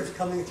tour is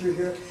coming through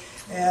here.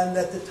 And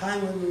at the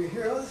time when we were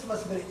here, this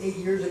must have been 8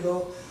 years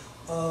ago,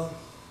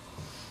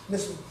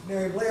 Mrs.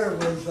 Mary Blair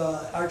was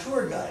our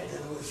tour guide, and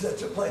it was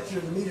such a pleasure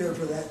to meet her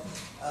for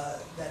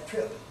that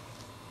trip.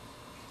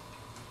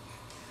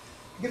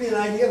 To give you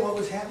an idea of what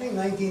was happening, in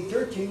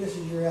 1913, this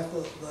is the year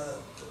after the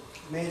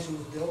mansion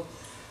was built,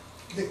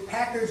 the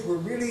Packards were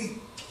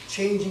really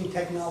changing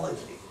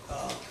technology.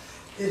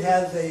 It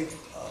has a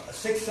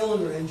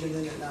 6-cylinder engine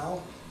in it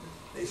now.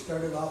 They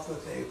started off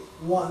with a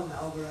 1,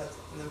 now they're at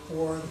the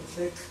 4 and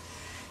 6.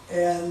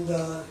 And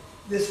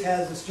this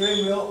has a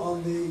steering wheel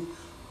on the,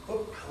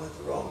 oh, I went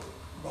the wrong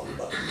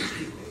button,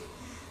 excuse me.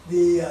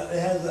 It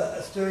has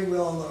a steering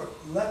wheel on the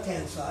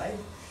left-hand side.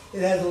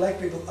 It has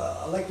electric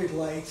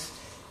lights.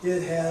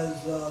 It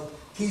has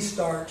key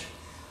start.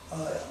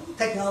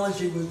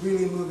 Technology was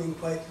really moving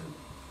quite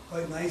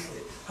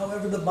nicely.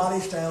 However, the body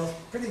style is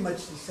pretty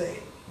much the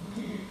same.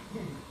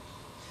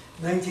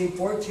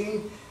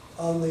 1914,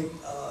 on the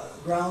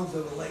grounds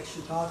of the Lake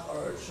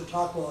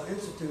Chautauqua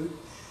Institute,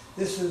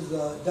 this is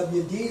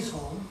W.D.'s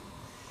home,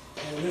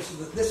 and this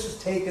was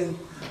taken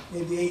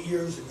maybe 8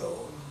 years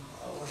ago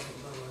when I was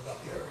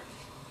up here.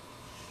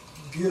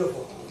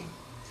 Beautiful home.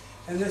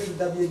 And this is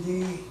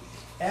W.D.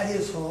 at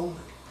his home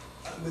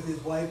with his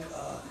wife,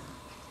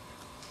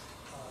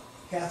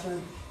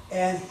 Catherine,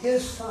 and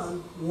his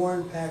son,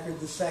 Warren Packard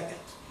II.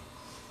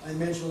 I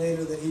mentioned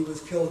later that he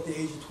was killed at the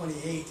age of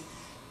 28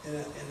 in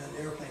an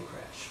airplane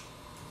crash.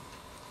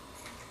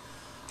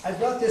 I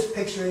brought this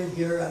picture in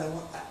here, and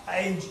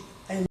I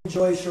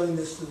enjoy showing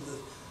this to the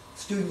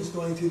students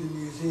going through the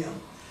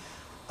museum.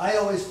 I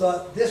always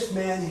thought this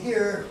man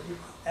here,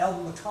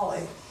 Alvin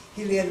McCauley,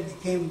 he later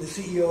became the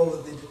CEO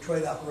of the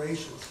Detroit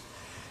operations,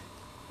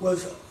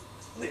 was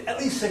at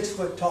least 6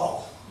 foot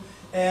tall,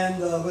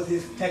 and with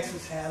his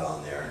Texas hat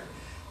on there.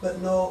 But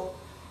no,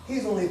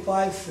 he's only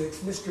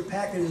 5'6". Mr.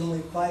 Packard is only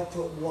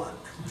 5'1".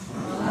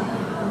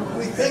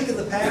 We think of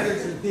the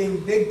Packards as being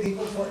big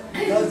people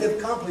because they've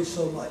accomplished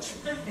so much.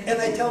 And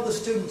I tell the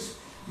students,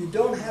 you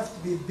don't have to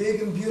be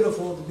big and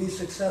beautiful to be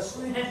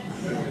successful.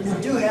 You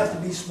do have to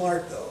be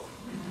smart, though.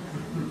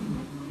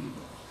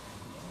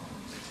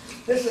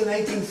 This is a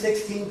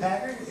 1916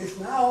 Packard.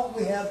 Now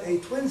we have a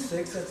twin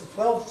 6. That's a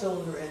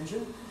 12-cylinder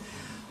engine.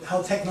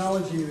 How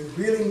technology is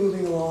really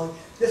moving along.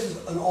 This is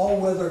an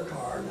all-weather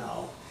car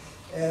now.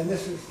 And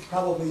this is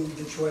probably in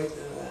Detroit,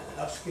 an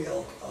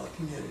upscale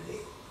community.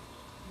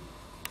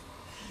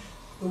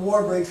 The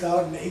war breaks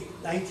out in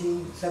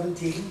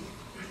 1917,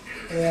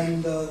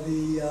 and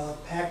the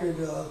Packard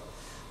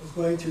was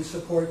going to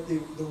support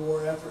the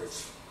war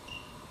efforts.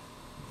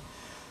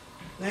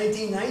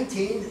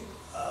 1919,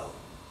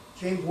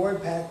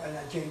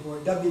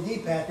 W.D.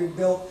 Packard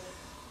built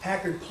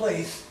Packard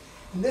Place,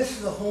 and this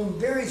is a home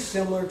very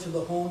similar to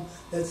the home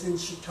that's in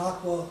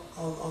Chautauqua,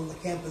 on the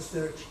campus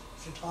there at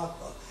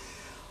Chautauqua.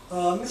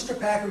 Mr.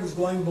 Packard was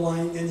going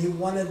blind, and he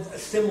wanted a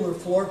similar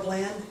floor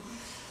plan.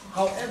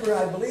 However,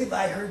 I believe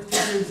I heard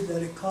figures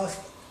that it cost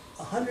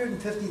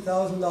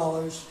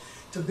 $150,000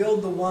 to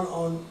build the one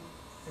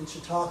in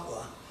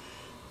Chautauqua.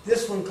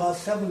 This one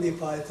cost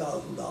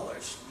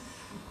 $75,000.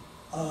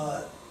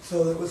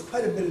 So there was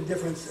quite a bit of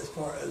difference as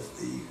far as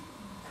the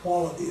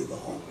quality of the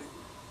home.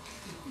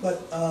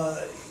 But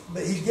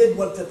he did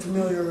want the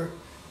familiar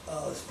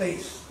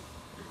space.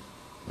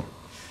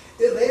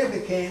 It later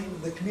became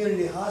the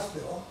community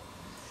hospital,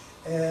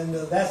 and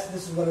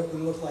this is what it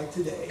would look like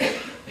today.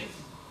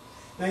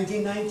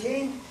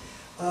 1919,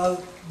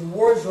 the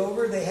war's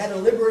over. They had a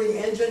Liberty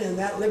engine, and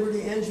that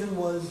Liberty engine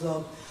was,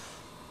 how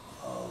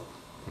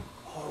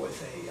do I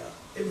say,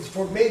 it was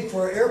made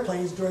for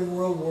airplanes during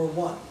World War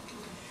I.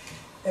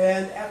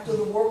 And after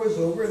the war was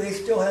over, they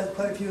still had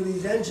quite a few of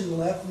these engines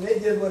left, and they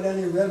did what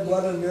any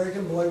red-blooded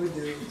American boy would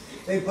do.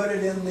 They put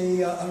it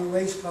in on a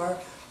race car,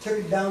 took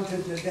it down to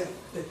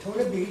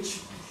Daytona Beach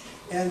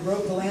and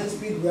broke the land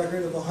speed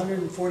record of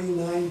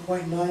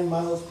 149.9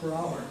 miles per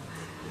hour.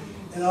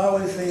 And I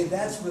always say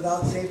that's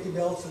without safety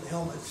belts and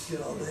helmets,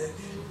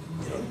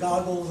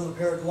 goggles and a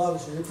pair of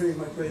gloves, and you're pretty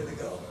much ready to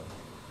go.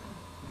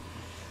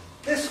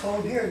 This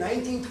home here,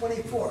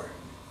 1924,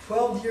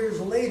 12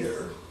 years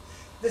later,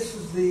 this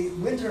is the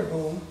winter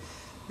home,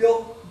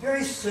 built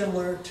very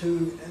similar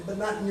to, but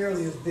not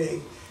nearly as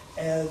big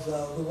as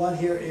the one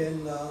here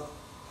in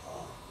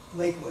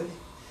Lakewood.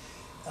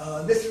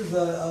 This is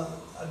a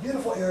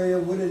beautiful area,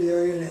 wooded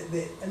area,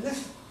 and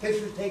this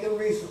picture was taken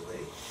recently,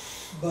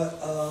 but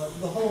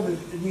the home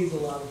it needs a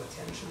lot of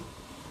attention.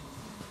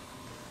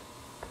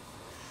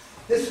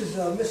 This is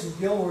Mrs.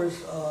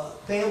 Gilmore's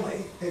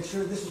family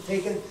picture. This was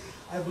taken,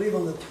 I believe,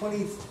 on the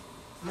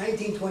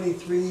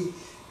 1923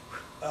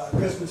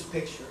 Christmas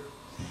picture.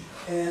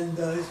 And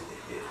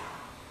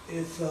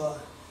it's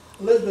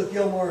Elizabeth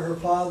Gilmore, her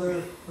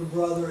father, her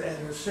brother, and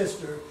her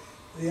sister.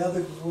 The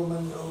other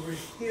woman over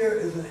here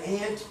is an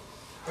aunt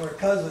or a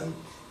cousin,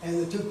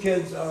 and the two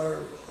kids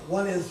are,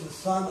 one is the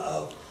son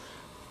of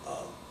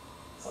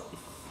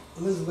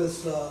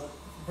Elizabeth's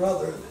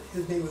brother,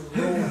 his name was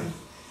Roland,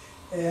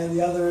 and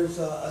the other is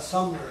a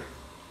Sumner.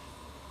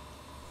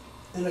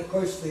 And of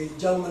course the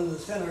gentleman in the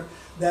center,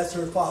 that's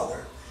her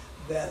father,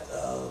 that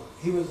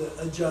he was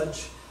a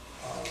judge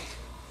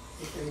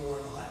in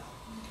Warren, Ohio.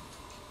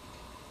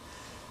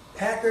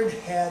 Packard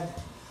had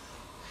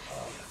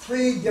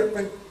 3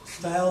 different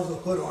styles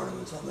of hood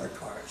ornaments on their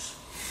cars.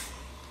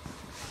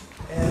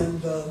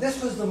 And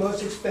this was the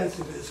most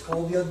expensive. It's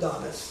called the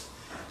Adonis,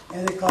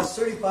 and it cost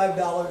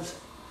 $35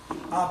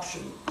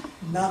 option.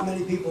 Not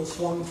many people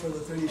swung for the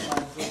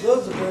 $35, so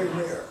those are very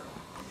rare.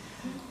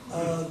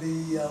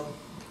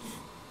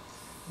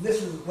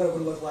 This is what it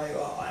would look like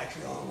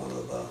actually on one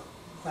of the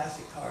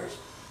classic cars.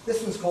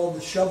 This one's called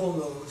the Shovel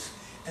Nose,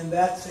 and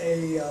that's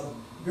a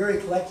very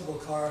collectible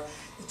car.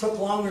 It took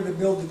longer to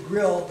build the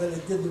grill than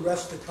it did the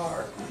rest of the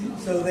car,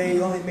 so they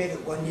only made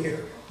it 1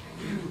 year.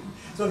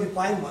 So if you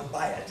find one,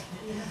 buy it.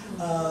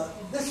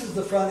 This is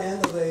the front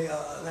end of a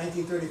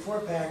 1934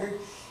 Packard.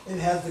 It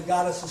has the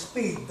Goddess of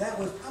Speed. That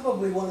was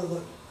probably one of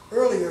the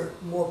earlier,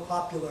 more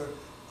popular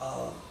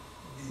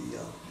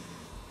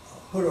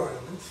hood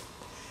ornaments.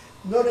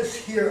 Notice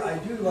here, I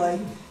do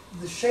like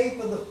the shape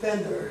of the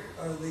fender,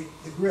 or the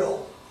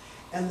grill,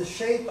 and the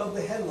shape of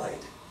the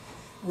headlight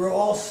were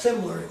all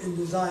similar in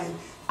design.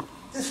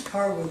 This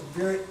car was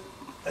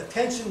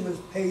attention was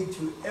paid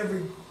to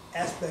every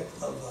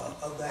aspect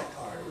of that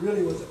car. It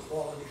really was a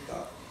quality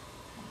car.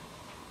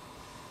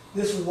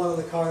 This is one of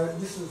the cars,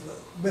 this is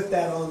with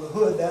that on the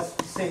hood, that's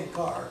the same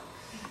car.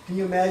 Can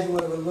you imagine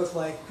what it would look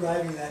like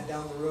driving that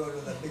down the road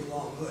with that big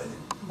long hood?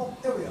 Oh,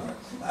 there we are.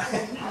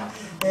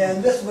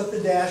 And this is what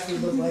the dash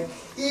would look like.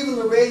 Even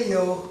the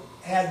radio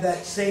had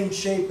that same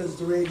shape as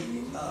the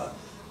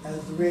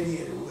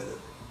radiator would have.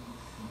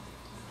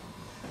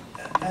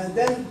 And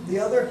then the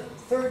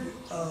third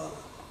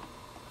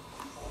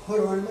hood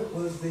ornament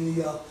was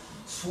the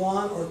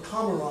swan or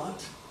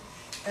cormorant,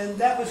 and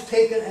that was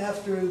taken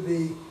after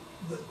the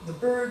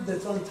bird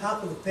that's on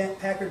top of the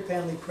Packard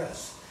family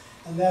crest,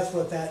 and that's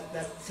what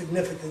that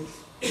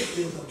significance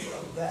is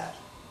of that.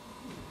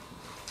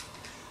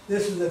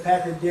 This is the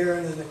Packard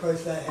Darren, and of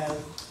course that has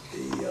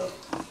the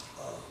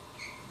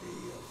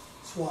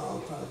swan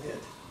on front of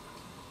it.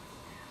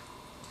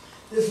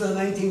 This is a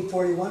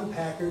 1941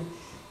 Packard.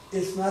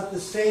 It's not the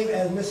same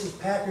as Mrs.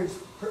 Packard's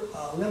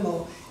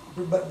limo,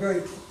 but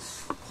very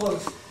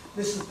close.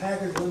 Mrs.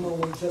 Packard's limo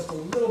was just a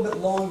little bit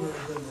longer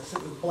than this.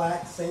 It was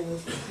black, same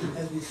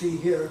as we see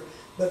here,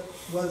 but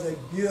was a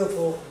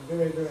beautiful,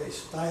 very, very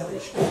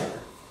stylish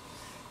car.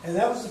 And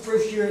that was the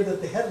first year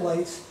that the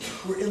headlights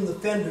were in the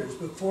fenders.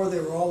 Before, they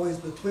were always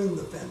between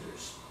the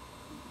fenders.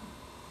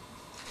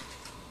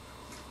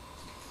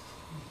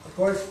 Of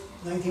course,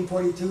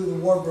 1942, the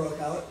war broke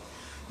out.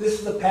 This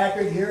is the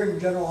Packard here,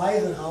 and General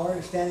Eisenhower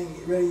is standing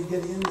ready to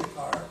get in the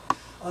car.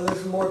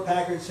 There's some more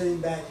Packard sitting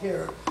back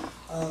here.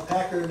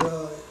 Packard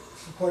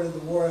supported the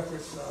war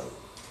efforts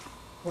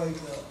quite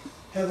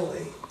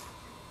heavily.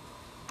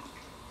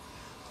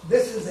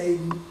 This is a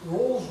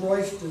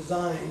Rolls-Royce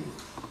designed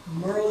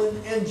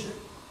Merlin engine.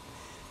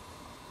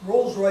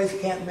 Rolls-Royce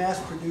can't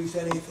mass produce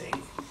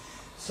anything.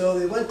 So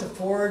they went to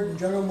Ford and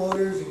General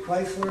Motors and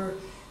Chrysler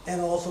and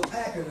also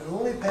Packard. And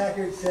only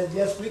Packard said,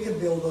 yes, we can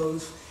build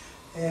those,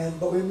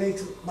 but we make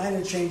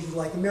minor changes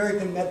like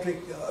American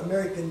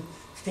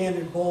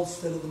standard bolts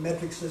instead of the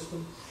metric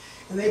system.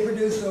 And they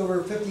produced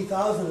over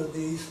 50,000 of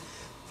these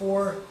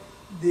for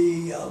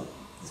the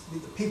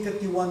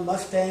P-51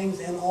 Mustangs,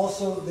 and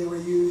also they were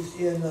used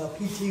in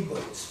PT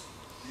boats.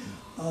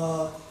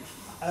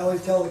 I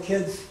always tell the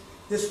kids,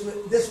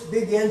 this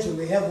big engine,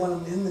 we have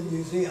one in the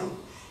museum,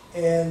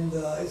 and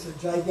it's a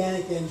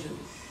gigantic engine.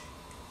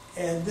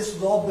 And this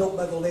was all built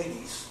by the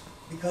ladies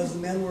because the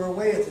men were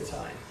away at the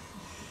time.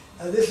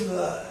 This is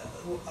a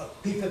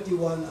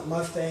P-51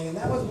 Mustang, and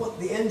that was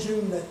the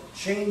engine that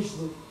changed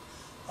the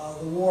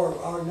war.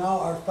 Now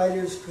our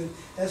fighters could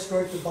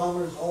escort the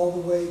bombers all the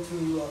way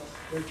to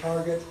their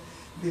target.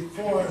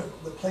 before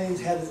the planes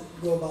had to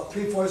go about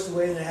 3/4 of the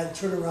way and they had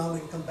to turn around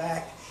and come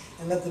back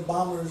and let the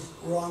bombers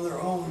were on their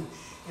own.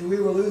 And we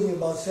were losing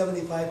about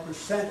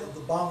 75% of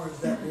the bombers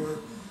that were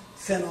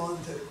sent on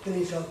to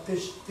finish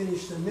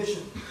the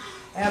mission.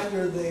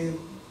 After the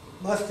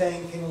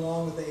Mustang came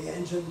along with the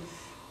engine,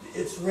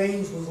 its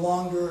range was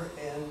longer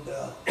and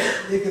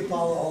it could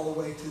follow all the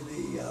way to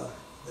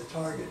the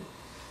target.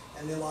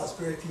 And they lost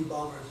very few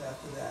bombers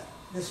after that.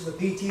 This is a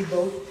PT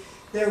boat.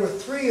 There were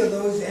 3 of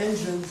those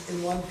engines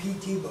in one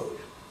PT boat.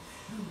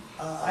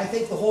 I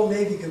think the whole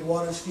Navy could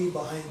water ski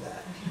behind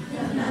that.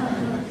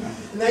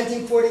 In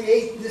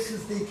 1948, this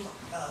is the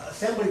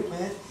assembly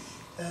plant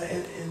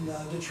in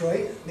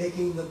Detroit,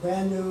 making the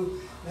brand new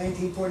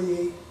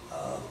 1948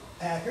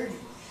 Packard.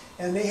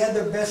 And they had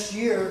their best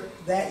year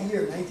that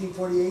year,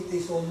 1948. They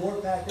sold more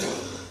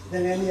Packards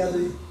than any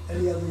other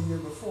year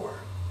before.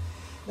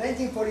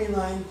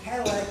 1949,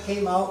 Cadillac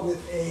came out with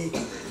a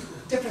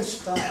different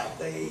style.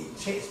 They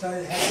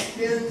started having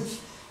fins,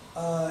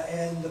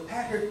 and the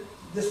Packard,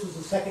 this was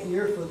the second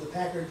year for the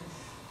Packard,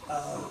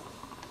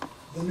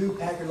 the new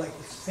Packard, like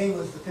the same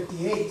as the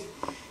 58,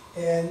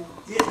 and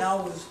it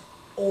now was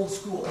old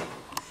school,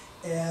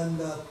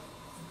 and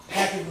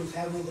Packard was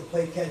having to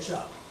play catch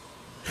up.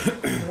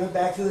 I went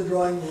back to the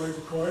drawing boards,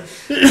 of course.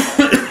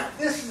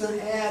 This is an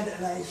ad,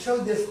 and I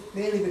showed this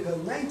mainly because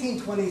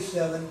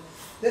 1927,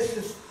 this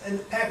is,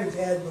 and Packard's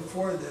ad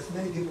before this,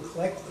 many people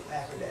collect the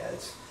Packard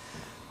ads,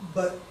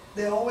 but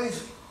they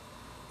always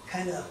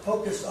kind of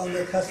focus on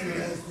their customer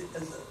as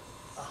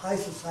a high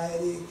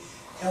society,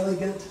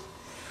 elegant.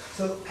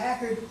 So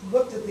Packard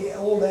looked at the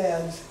old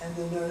ads, and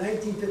in their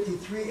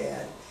 1953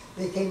 ad,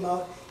 they came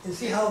out and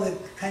see how they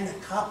kind of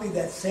copied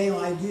that same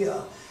idea.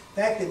 In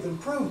fact, they've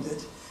improved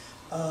it,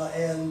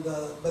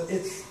 but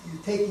it's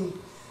you're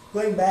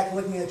going back,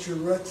 looking at your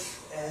roots,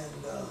 and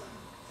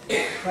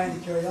trying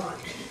to carry on.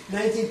 In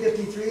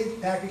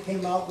 1953, Packard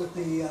came out with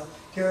the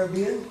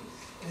Caribbean,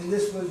 and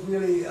this was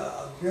really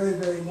a very,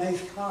 very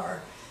nice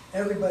car.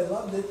 Everybody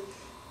loved it,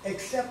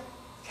 except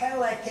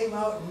Cadillac came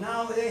out, and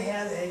now they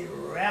had a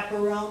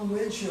wraparound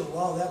windshield.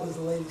 Wow, that was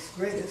the latest,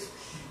 greatest.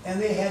 And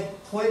they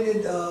had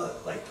pointed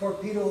like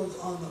torpedoes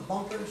on the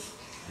bumpers,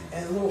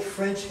 and a little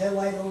French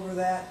headlight over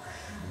that,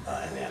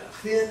 and they had a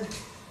fin.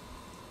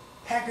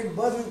 Packard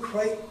wasn't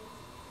quite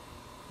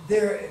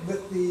there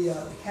with the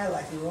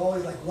Cadillac. They were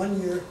always like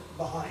 1 year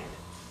behind.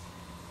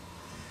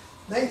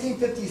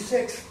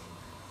 1956,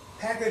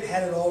 Packard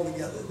had it all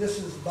together. This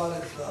is about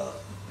as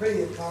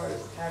pretty a car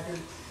as Packard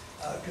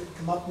could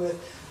come up with.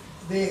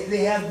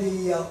 They had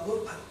the, let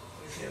me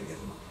see, I'm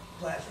getting my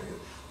flash right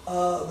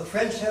here. The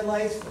French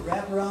headlights, the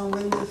wraparound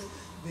windows,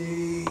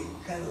 the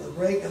kind of the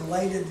brake and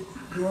lighted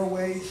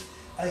doorways,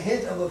 a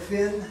hint of a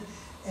fin,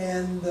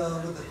 and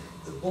with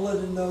the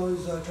bullet in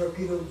those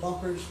torpedo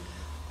bumpers.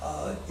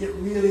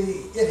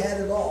 It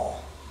had it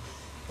all.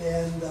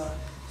 And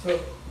so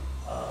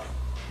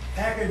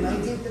Packard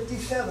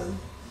 1957,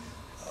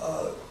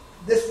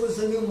 this was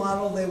the new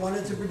model they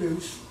wanted to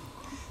produce.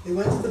 They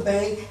went to the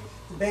bank.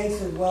 The bank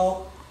said,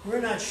 well, we're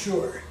not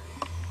sure.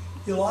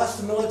 You lost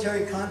the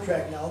military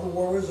contract now, the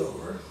war was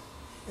over,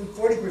 and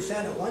 40%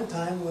 at one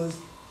time was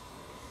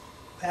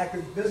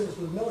Packard's business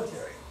with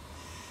military.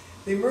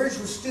 They merged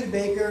with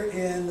Studebaker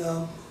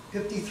in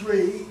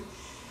 53,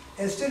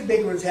 and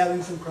Studebaker was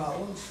having some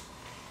problems,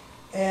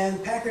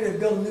 and Packard had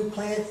built a new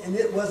plant, and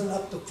it wasn't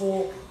up to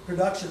full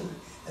production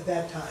at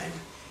that time,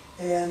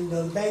 and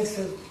the bank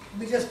said,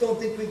 we just don't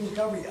think we can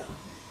cover you.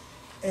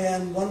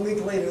 And 1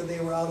 week later, they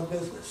were out of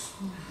business.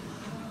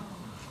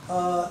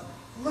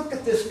 Look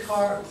at this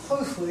car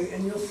closely,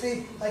 and you'll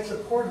see like the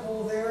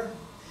porthole there,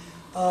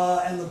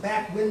 and the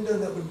back window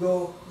that would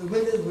go, the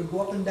windows would go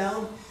up and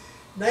down.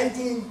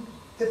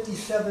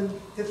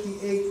 1957,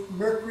 58,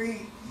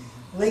 Mercury,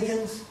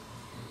 Lincolns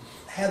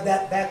had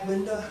that back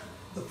window.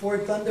 The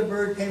Ford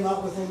Thunderbird came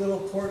out with a little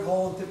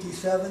porthole in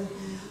 57.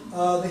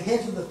 The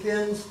hint of the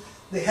fins,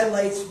 the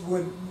headlights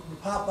would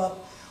pop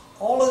up.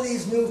 All of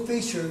these new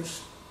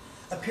features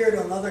appeared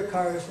on other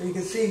cars, and you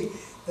can see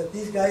that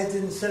these guys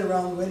didn't sit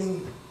around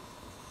waiting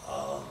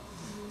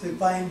to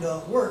find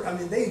work. I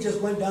mean, they just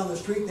went down the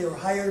street. They were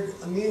hired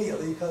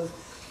immediately because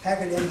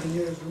Packard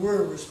engineers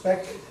were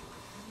respected.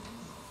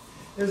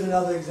 There's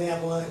another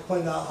example. I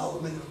pointed out how the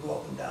windows go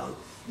up and down.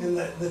 And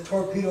the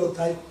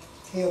torpedo-type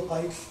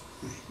tailpipes.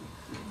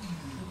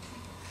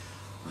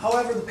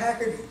 However, the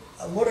Packard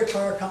motor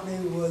car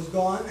company was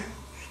gone.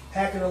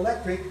 Packard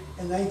Electric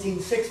in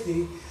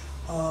 1960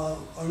 or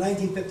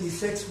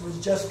 1956 was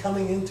just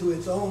coming into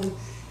its own.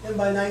 And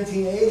by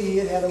 1980,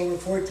 it had over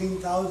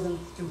 14,000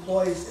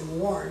 employees in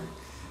Warren.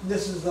 And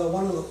this is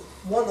one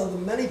of the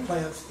many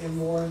plants in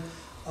Warren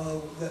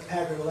that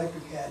Packard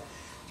Electric had.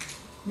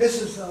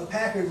 Mrs.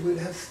 Packard would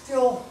have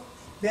still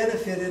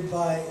benefited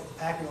by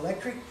Packard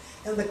Electric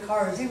and the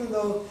cars, even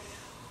though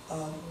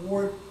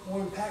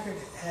Warren Packard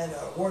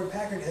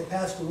had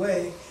passed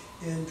away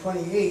in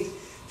 28.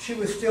 She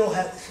was still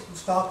a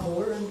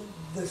stockholder, and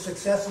the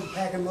success of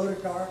Packard Motor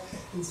Car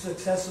and the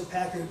success of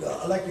Packard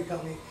Electric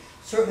Company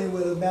certainly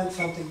would have meant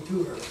something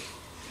to her.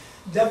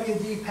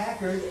 W.D.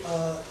 Packard,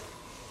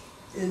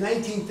 in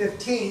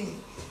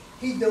 1915,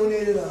 he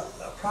donated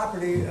a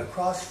property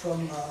across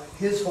from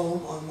his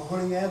home on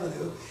Mahoning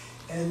Avenue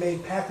and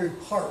made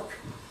Packard Park.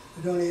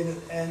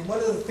 Donated, and one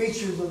of the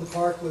features of the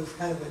park was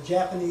kind of a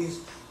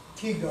Japanese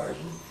tea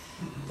garden,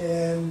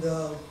 and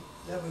that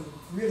was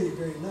really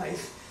very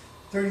nice.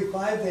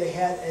 35, they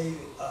had a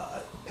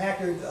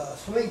Packard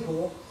swimming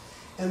pool,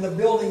 and the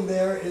building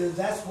there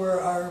that's where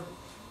our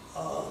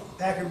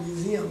Packard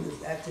Museum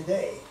is at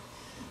today.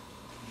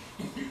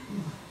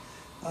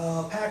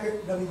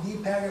 W.D.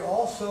 Packard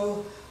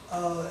also,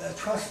 a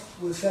trust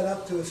was set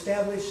up to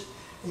establish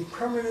a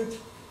permanent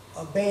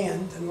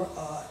band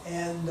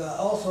and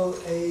also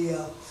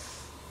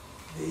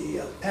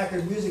the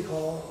Packard Music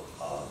Hall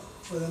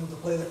for them to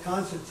play their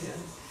concerts in.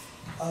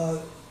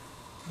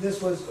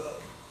 This was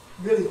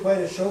really quite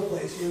a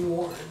showplace in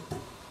Warren.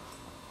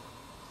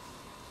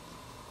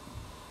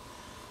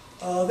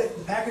 The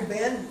Packard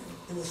Band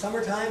in the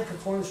summertime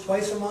performs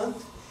twice a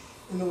month,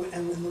 and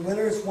in the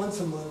winters once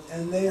a month,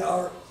 and they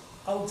are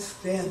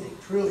outstanding,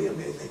 truly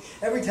amazing.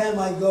 Every time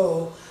I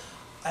go,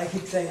 I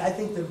keep saying, I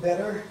think they're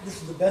better. This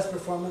is the best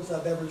performance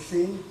I've ever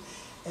seen.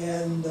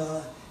 And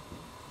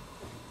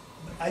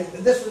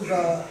this was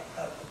a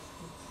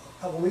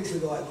couple weeks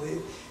ago, I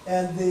believe.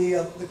 And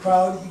the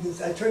crowd,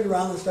 I turned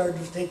around and started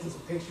just taking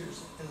some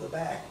pictures in the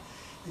back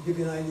to give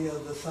you an idea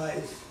of the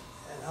size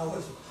and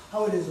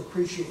how it is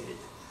appreciated.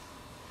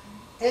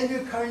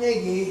 Andrew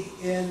Carnegie,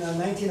 in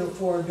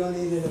 1904,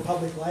 donated a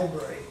public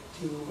library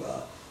to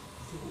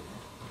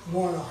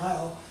Warren,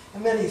 Ohio,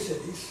 and many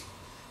cities.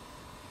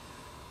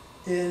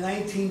 In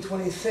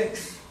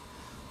 1926,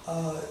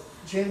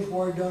 James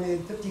Ward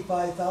donated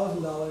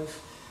 $55,000,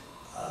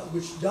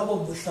 which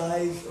doubled the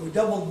size, or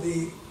doubled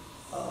the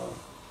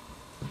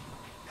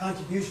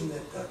contribution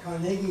that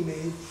Carnegie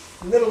made,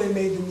 and literally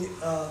made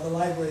the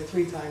library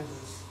 3 times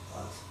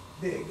as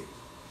big.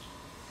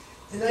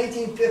 In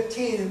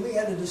 1915, and we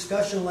had a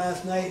discussion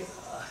last night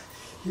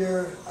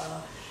here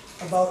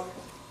about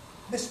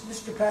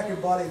Mr.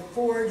 Packard bought a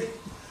Ford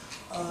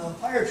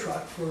fire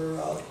truck for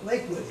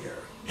Lakewood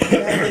here.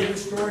 They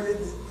restored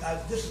it.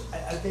 I've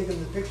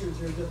taken the pictures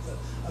here just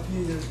a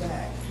few years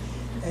back.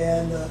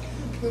 And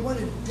we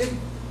wondered,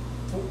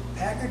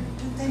 Packard,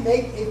 didn't they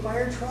make a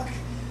fire truck?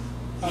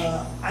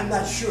 I'm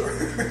not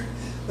sure.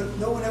 But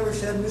no one ever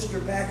said Mr.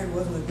 Packard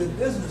wasn't a good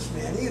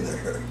businessman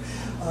either.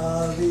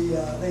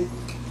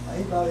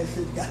 He probably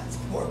said, you got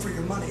more for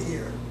your money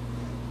here.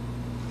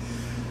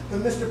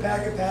 When Mr.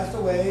 Packard passed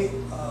away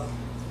in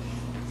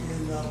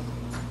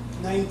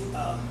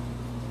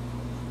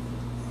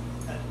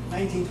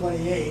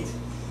 1928,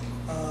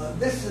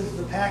 this is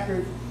the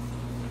Packard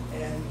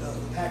and the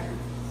Packard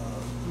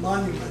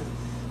monument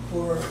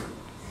for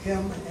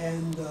him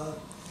and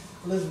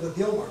Elizabeth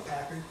Gilmore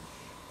Packard.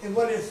 And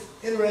what is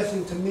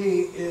interesting to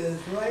me is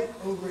right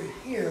over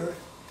here,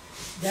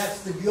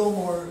 that's the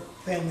Gilmore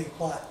family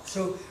plot.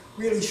 So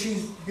really,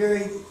 she's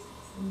buried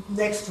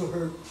next to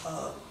her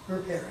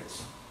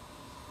parents.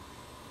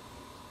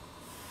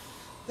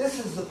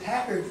 This is the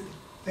Packard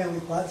family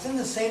plot. It's in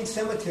the same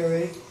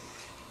cemetery,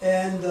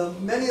 and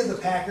many of the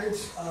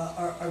Packards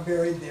are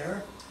buried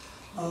there.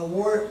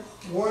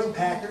 Warren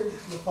Packard,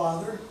 the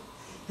father,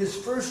 his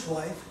first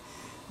wife.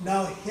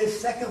 Now, his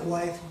second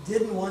wife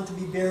didn't want to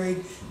be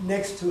buried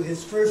next to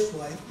his first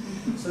wife,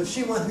 so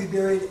she wanted to be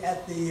buried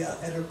at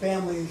her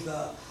family's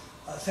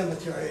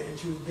cemetery, and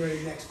she was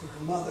buried next to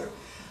her mother.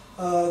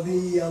 I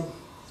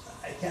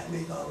can't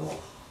make out all.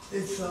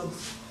 It's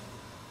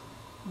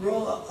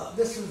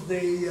this is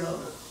the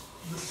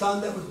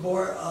son that was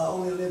born,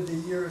 only lived a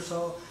year or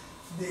so.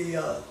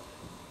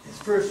 His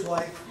first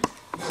wife,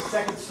 the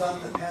second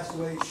son that passed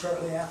away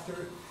shortly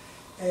after,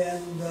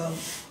 and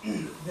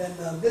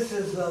then this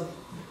is I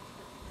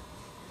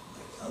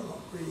don't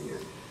know, pretty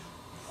here.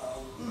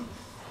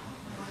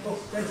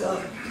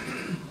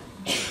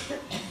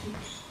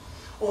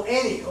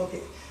 Annie.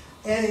 Okay,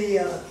 Annie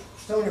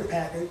Stoner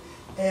Packard,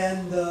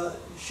 and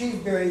she's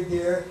buried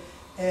there.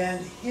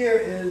 And here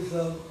is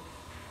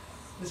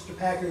Mr.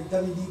 Packard,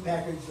 W.D.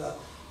 Packard's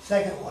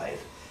second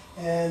wife.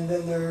 And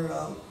then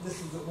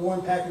this is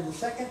Warren Packard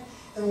II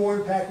and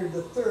Warren Packard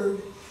III.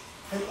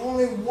 And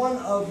only one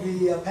of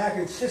the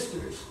Packard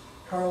sisters,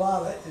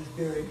 Carlotta, is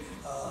buried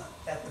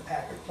at the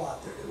Packard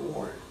plot there in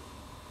Warren.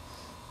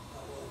 I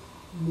will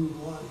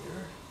move on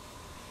here.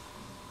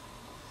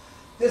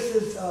 This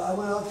is, I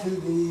went out to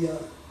the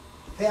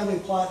family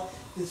plot.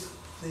 It's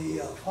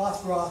the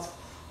Hothroth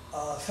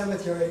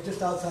Cemetery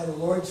just outside of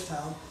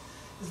Lordstown.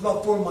 It's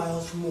about 4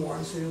 miles from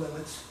Warren city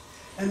limits.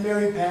 And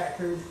Mary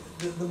Packard,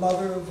 the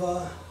mother of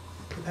the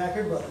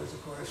Packard brothers,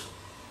 of course,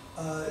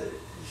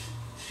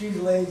 she's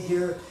laid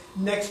here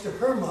next to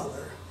her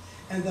mother.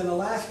 And then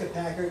Alaska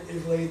Packard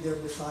is laid there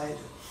beside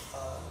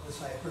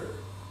her.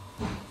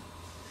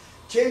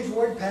 James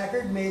Ward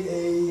Packard made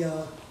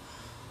a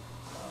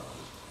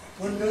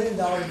 $1 million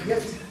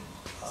gift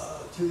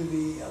to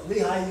the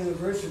Lehigh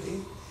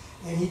University,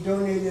 and he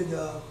donated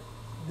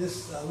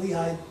this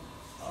Lehigh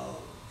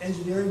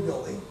engineering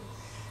building.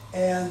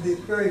 and the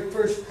very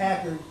first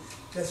Packard,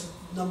 that's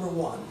number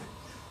 1.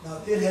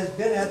 Now, it has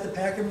been at the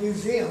Packard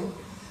Museum,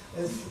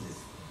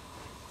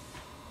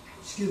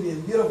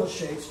 in beautiful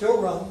shape,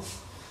 still runs,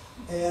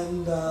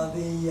 and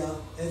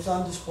it's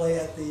on display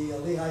at the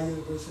Lehigh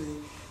University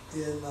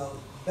in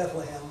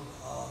Bethlehem,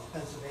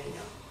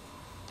 Pennsylvania.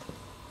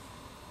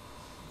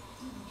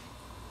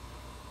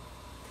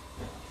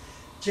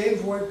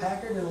 James Ward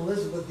Packard and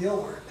Elizabeth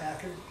Gilmer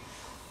Packard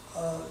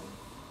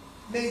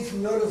made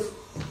some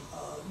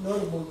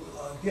notable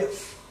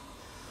gifts.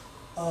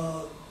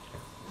 The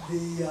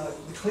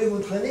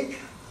Cleveland Clinic,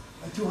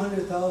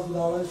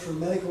 $200,000 for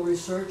medical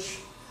research.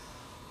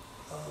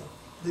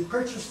 They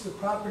purchased the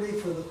property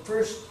for the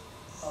first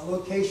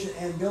location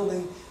and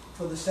building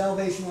for the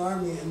Salvation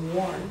Army in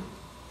Warren.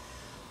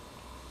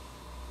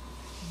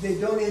 They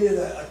donated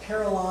a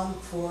carillon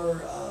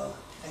for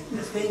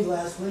and stained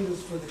glass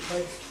windows for the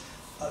Christ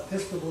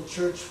Episcopal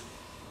Church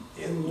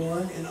in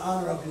Warren in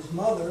honor of his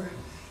mother.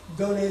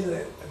 Donated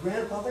a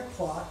grandfather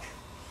clock,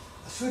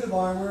 a suit of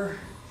armor,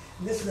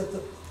 and this is at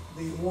the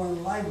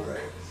Warren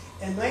Library.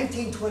 In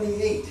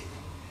 1928,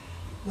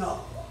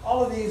 now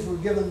all of these were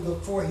given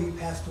before he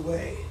passed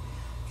away,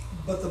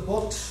 but the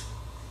books,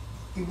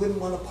 he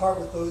wouldn't want to part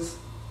with those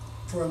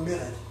for a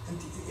minute.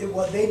 And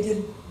what they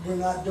did were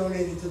not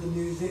donated to the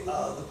museum,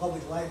 the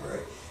public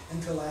library,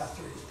 until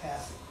after his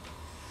passing.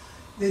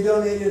 They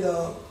donated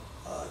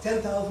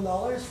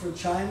 $10,000 for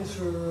chimes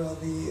for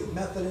the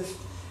Methodist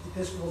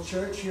Episcopal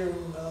Church here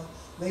in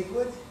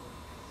Lakewood.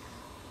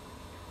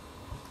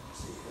 Let's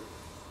see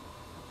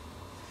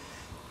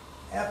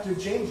here. After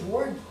James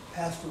Ward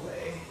passed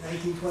away in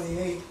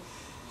 1928,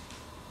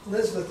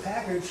 Elizabeth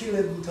Packard, she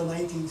lived until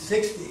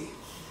 1960.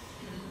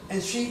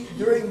 And she,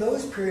 during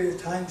those period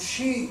of time,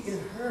 she, in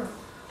her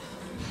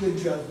good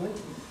judgment,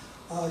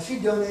 she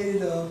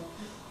donated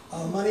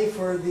money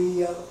for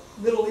the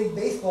Little League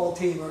baseball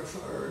team, or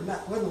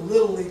not, wasn't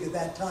Little League at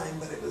that time,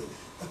 but it was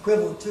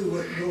equivalent to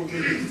what Little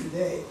League is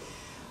today,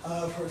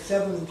 for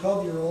 7 and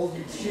 12-year-olds.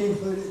 And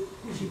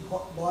she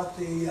bought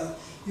the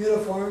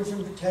uniforms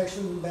and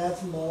protection and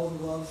bats and balls and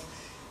gloves,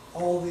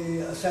 all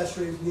the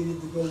accessories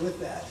needed to go with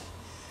that.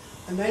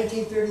 In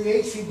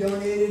 1938, she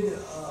donated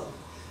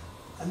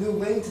a new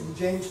wing to the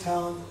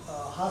Jamestown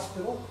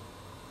Hospital.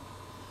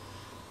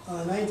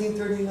 In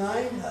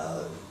 1939,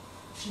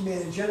 she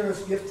made a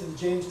generous gift to the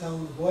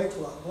Jamestown Boys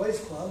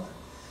Club.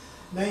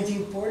 In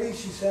 1940,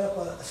 she set up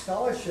a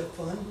scholarship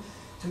fund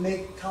to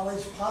make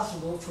college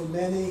possible for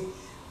many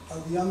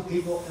of the young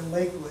people in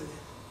Lakewood.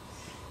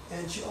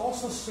 And she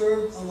also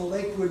served on the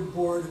Lakewood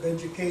Board of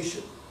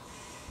Education.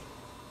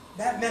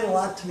 That meant a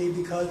lot to me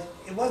because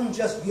it wasn't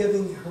just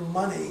giving her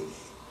money,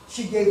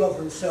 she gave of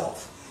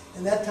herself.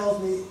 And that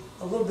tells me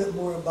a little bit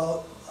more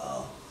about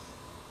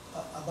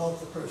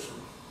the person.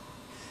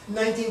 In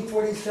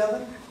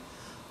 1947,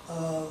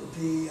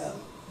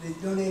 they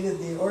donated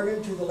the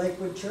organ to the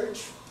Lakewood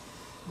Church.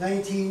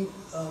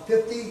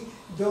 1950,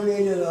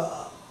 donated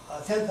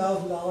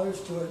 $10,000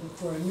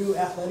 for a new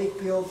athletic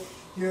field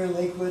here in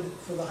Lakewood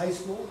for the high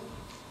school.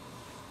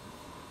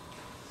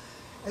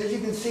 As you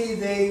can see,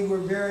 they were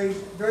very,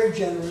 very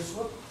generous.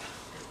 Whoop.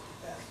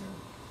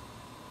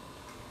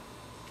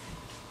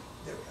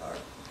 There we are.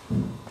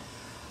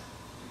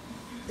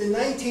 In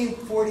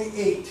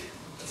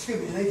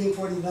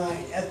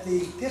 1949, at the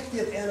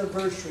 50th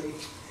anniversary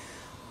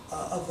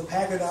of the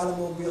Packard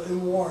automobile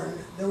in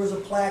Warren, there was a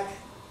plaque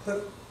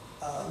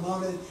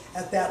mounted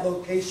at that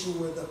location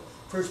where the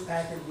first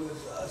Packard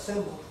was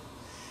assembled.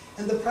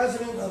 And the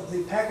president of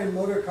the Packard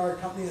Motor Car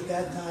Company at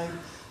that time,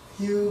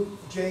 Hugh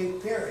J.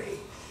 Perry,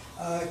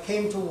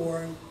 came to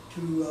Warren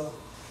to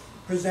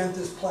present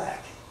this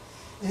plaque.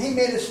 And he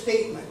made a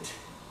statement,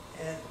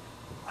 and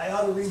I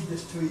ought to read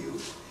this to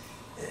you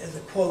as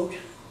a quote.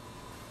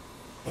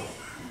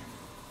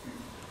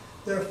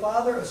 Their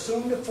father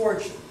assumed a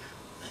fortune.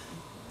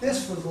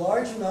 This was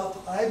large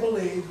enough, I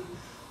believe,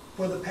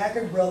 for the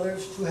Packard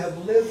brothers to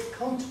have lived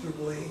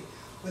comfortably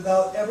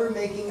without ever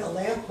making a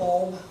lamp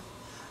bulb,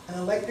 an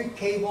electric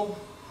cable,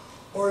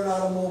 or an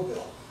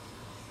automobile.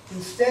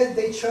 Instead,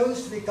 they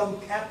chose to become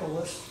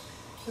capitalists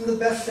in the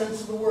best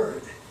sense of the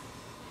word.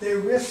 They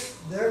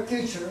risked their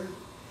future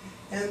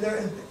and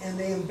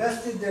they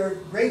invested their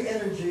great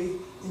energy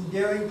in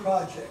daring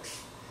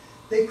projects.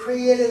 They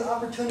created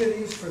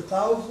opportunities for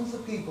thousands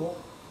of people.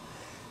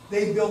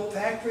 They built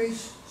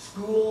factories,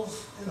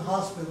 schools, and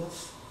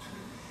hospitals.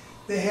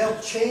 They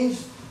helped change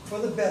for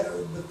the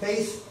better the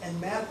face and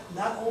map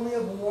not only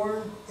of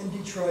Warren and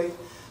Detroit,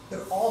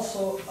 but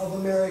also of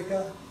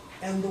America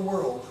and the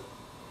world.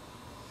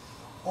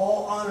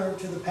 All honor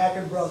to the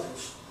Packard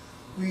brothers.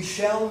 We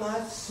shall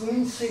not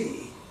soon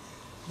see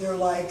their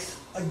likes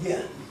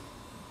again.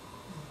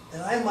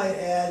 And I might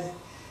add,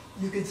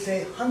 you could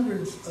say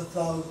hundreds of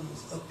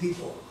thousands of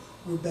people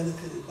were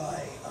benefited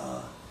by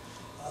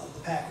the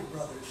Packard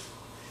brothers.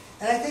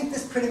 And I think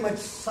this pretty much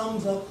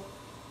sums up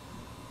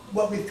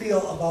what we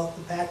feel about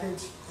the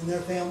Packards and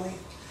their family.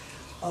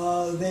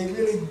 They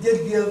really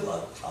did give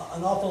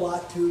an awful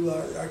lot to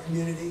our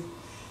community,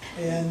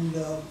 and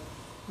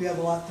we have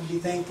a lot to be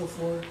thankful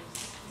for.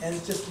 And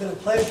it's just been a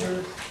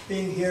pleasure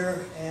being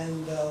here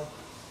and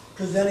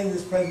presenting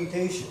this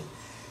presentation.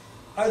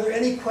 Are there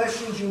any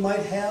questions you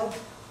might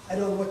have? I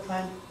don't know what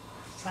time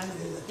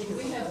it is. I think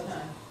it's We have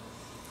time.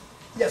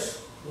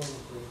 Yes.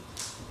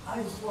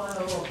 I just want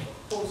a little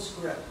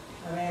postscript.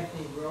 I'm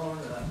Anthony Brown,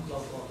 a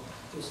local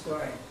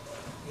historian.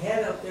 We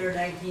had up there in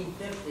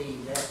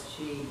 1950 that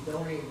she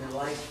donated the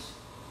lights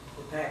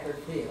to Packard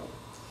Field.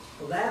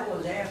 Well, that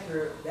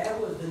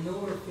was the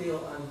newer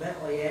field on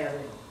Bentley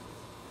Avenue.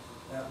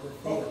 That was the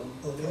field.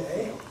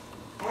 Okay.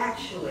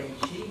 Actually,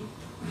 she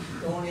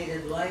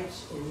donated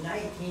lights in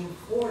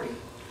 1940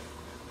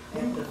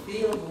 at the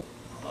field.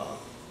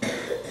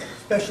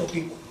 Special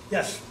people.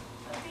 Yes.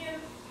 Dan,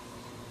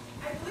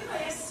 I believe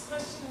I asked this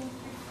question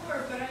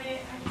before, but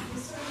I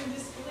was sort of in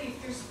disbelief.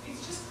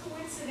 It's just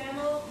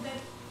coincidental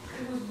that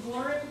it was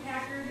Warren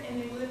Packard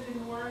and they lived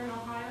in Warren,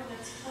 Ohio.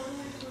 That's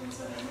totally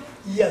coincidental.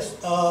 Yes.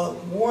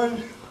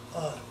 Warren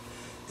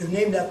is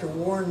named after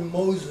Warren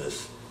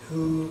Moses,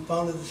 who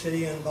founded the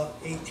city in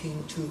about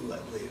 1802, I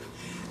believe.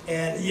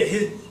 And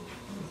yeah,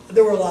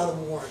 there were a lot of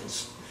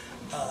Warrens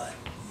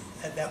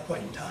at that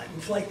point in time.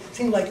 It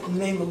seems like the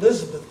name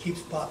Elizabeth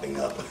keeps popping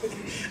up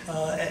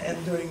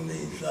and during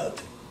these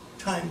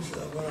times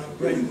when I'm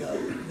writing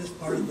this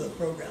part of the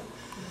program.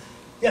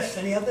 Yes,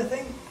 any other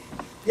thing?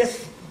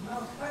 Yes?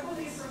 I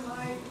believe from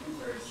my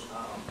research,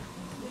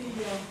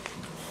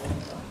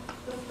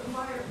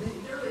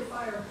 the early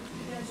fire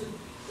prevention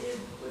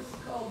was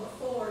called the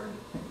Ford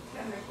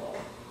chemical,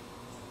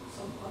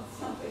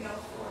 something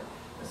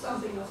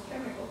else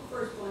chemical.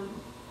 First one,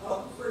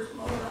 first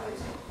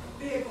motorized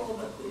vehicle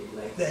that the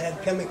Lake. They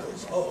had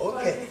chemicals. Oh,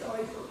 okay. It's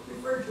always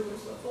referred to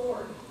as the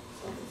Ford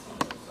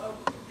something. So.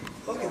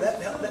 Okay,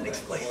 that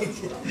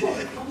explains it.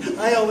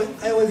 I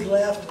always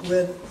laughed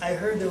when I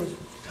heard there was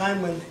a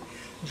time when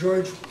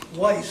George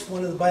Weiss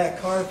wanted to buy a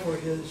car for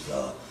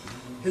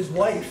his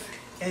wife,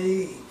 and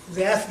he was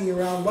asking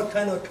around, what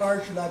kind of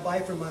car should I buy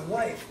for my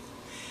wife?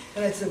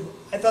 And I said,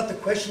 I thought the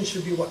question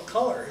should be what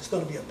color. It's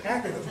going to be a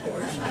Packard, of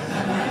course.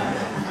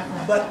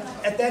 But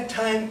at that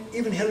time,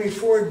 even Henry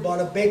Ford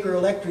bought a Baker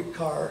electric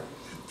car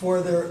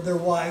for their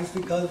wives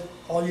because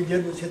all you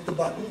did was hit the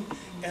button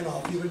and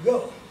off you would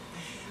go.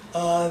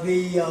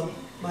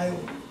 My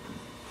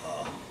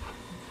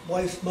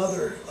wife's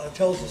mother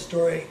tells the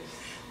story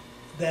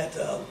that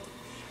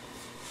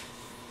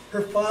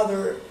her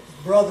father's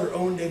brother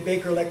owned a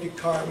Baker electric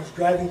car and was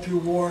driving through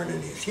Warren,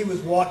 and he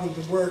was walking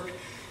to work.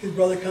 His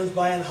brother comes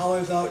by and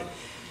hollers out,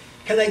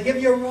 "Can I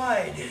give you a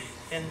ride?"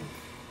 And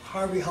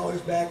Harvey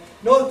hollers back,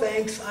 "No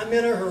thanks, I'm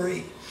in a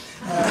hurry."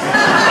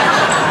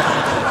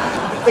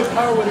 The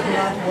car was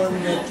not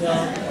one that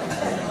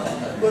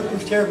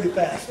was terribly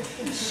fast.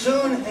 As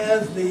soon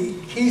as the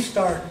key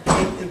start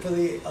came in for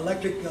the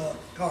electric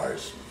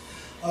cars,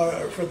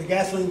 or for the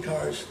gasoline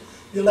cars,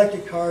 the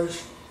electric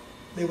cars,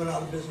 they went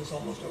out of business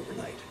almost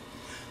overnight.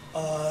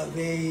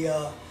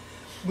 The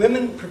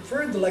women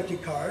preferred the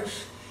electric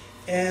cars,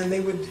 and they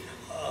would,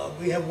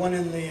 we have one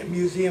in the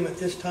museum at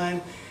this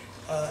time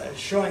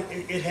showing,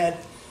 it had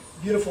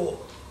beautiful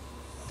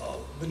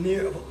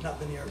veneer, not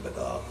veneer, but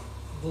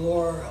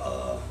velour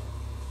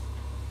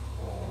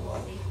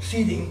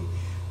seating,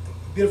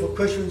 beautiful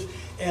cushions,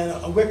 and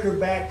a wicker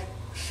back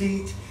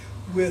seat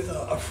with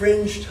a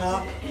fringe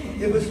top.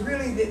 It was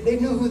really, they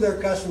knew who their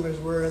customers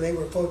were, and they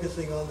were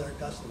focusing on their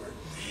customer.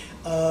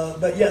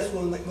 But yes,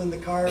 when the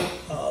car,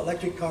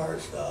 electric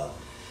cars,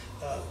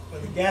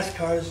 when the gas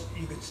cars,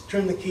 you could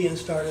turn the key and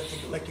start it,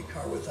 the electric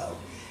car was out.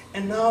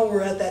 And now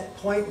we're at that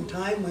point in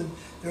time when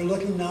they're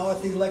looking now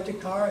at the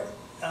electric car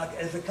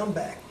as a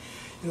comeback.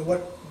 You know,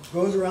 what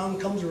goes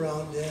around comes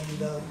around,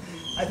 and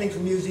I think the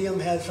museum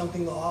has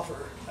something to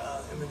offer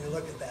when you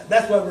look at that.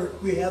 That's why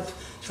we have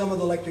some of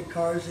the electric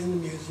cars in the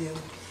museum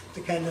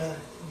to kind of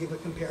give a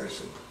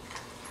comparison.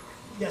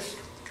 Yes?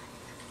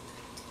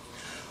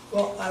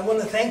 Well, I want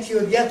to thank you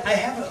again. I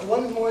have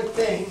one more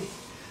thing.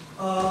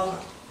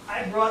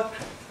 I brought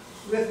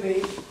with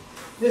me,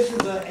 this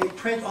is a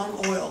print on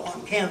oil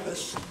on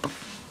canvas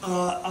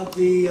of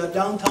the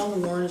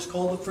downtown Warren. It's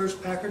called the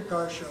First Packard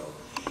Car Show.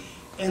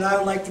 And I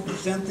would like to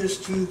present this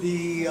to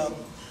the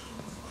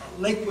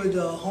Lakewood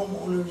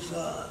Homeowners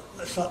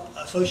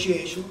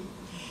Association.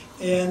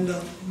 And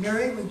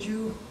Mary, would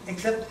you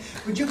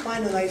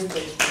find a nice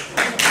place?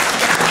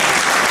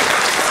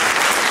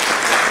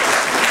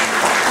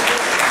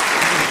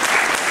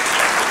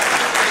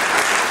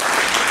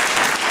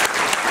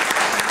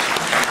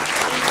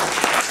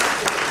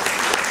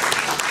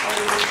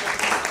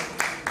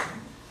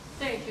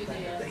 Thank you,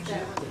 Dan.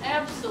 That was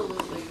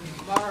absolutely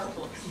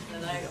marvelous.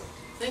 And I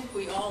think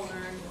we all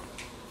learned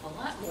a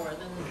lot more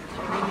than we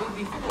knew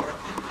before.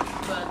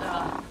 But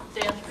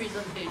Dan's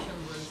presentation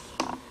was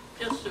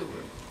just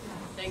super.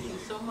 Thank you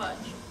so much.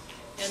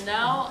 And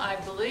now I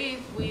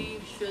believe we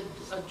should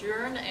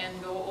adjourn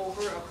and go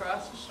over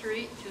across the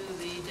street to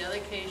the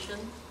dedication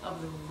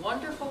of the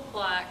wonderful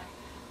plaque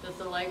that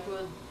the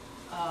Lakewood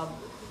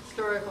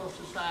Historical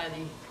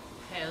Society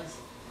has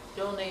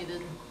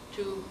donated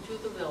to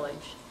the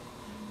village.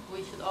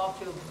 We should all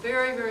feel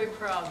very, very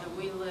proud that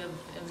we live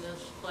in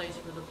this place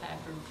where the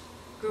Packards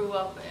grew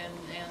up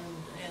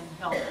and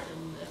helped,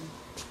 and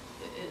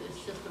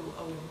it's just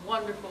a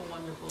wonderful,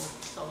 wonderful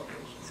celebration.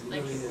 It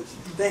Thank really you. is.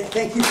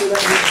 Thank you for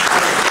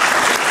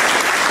that.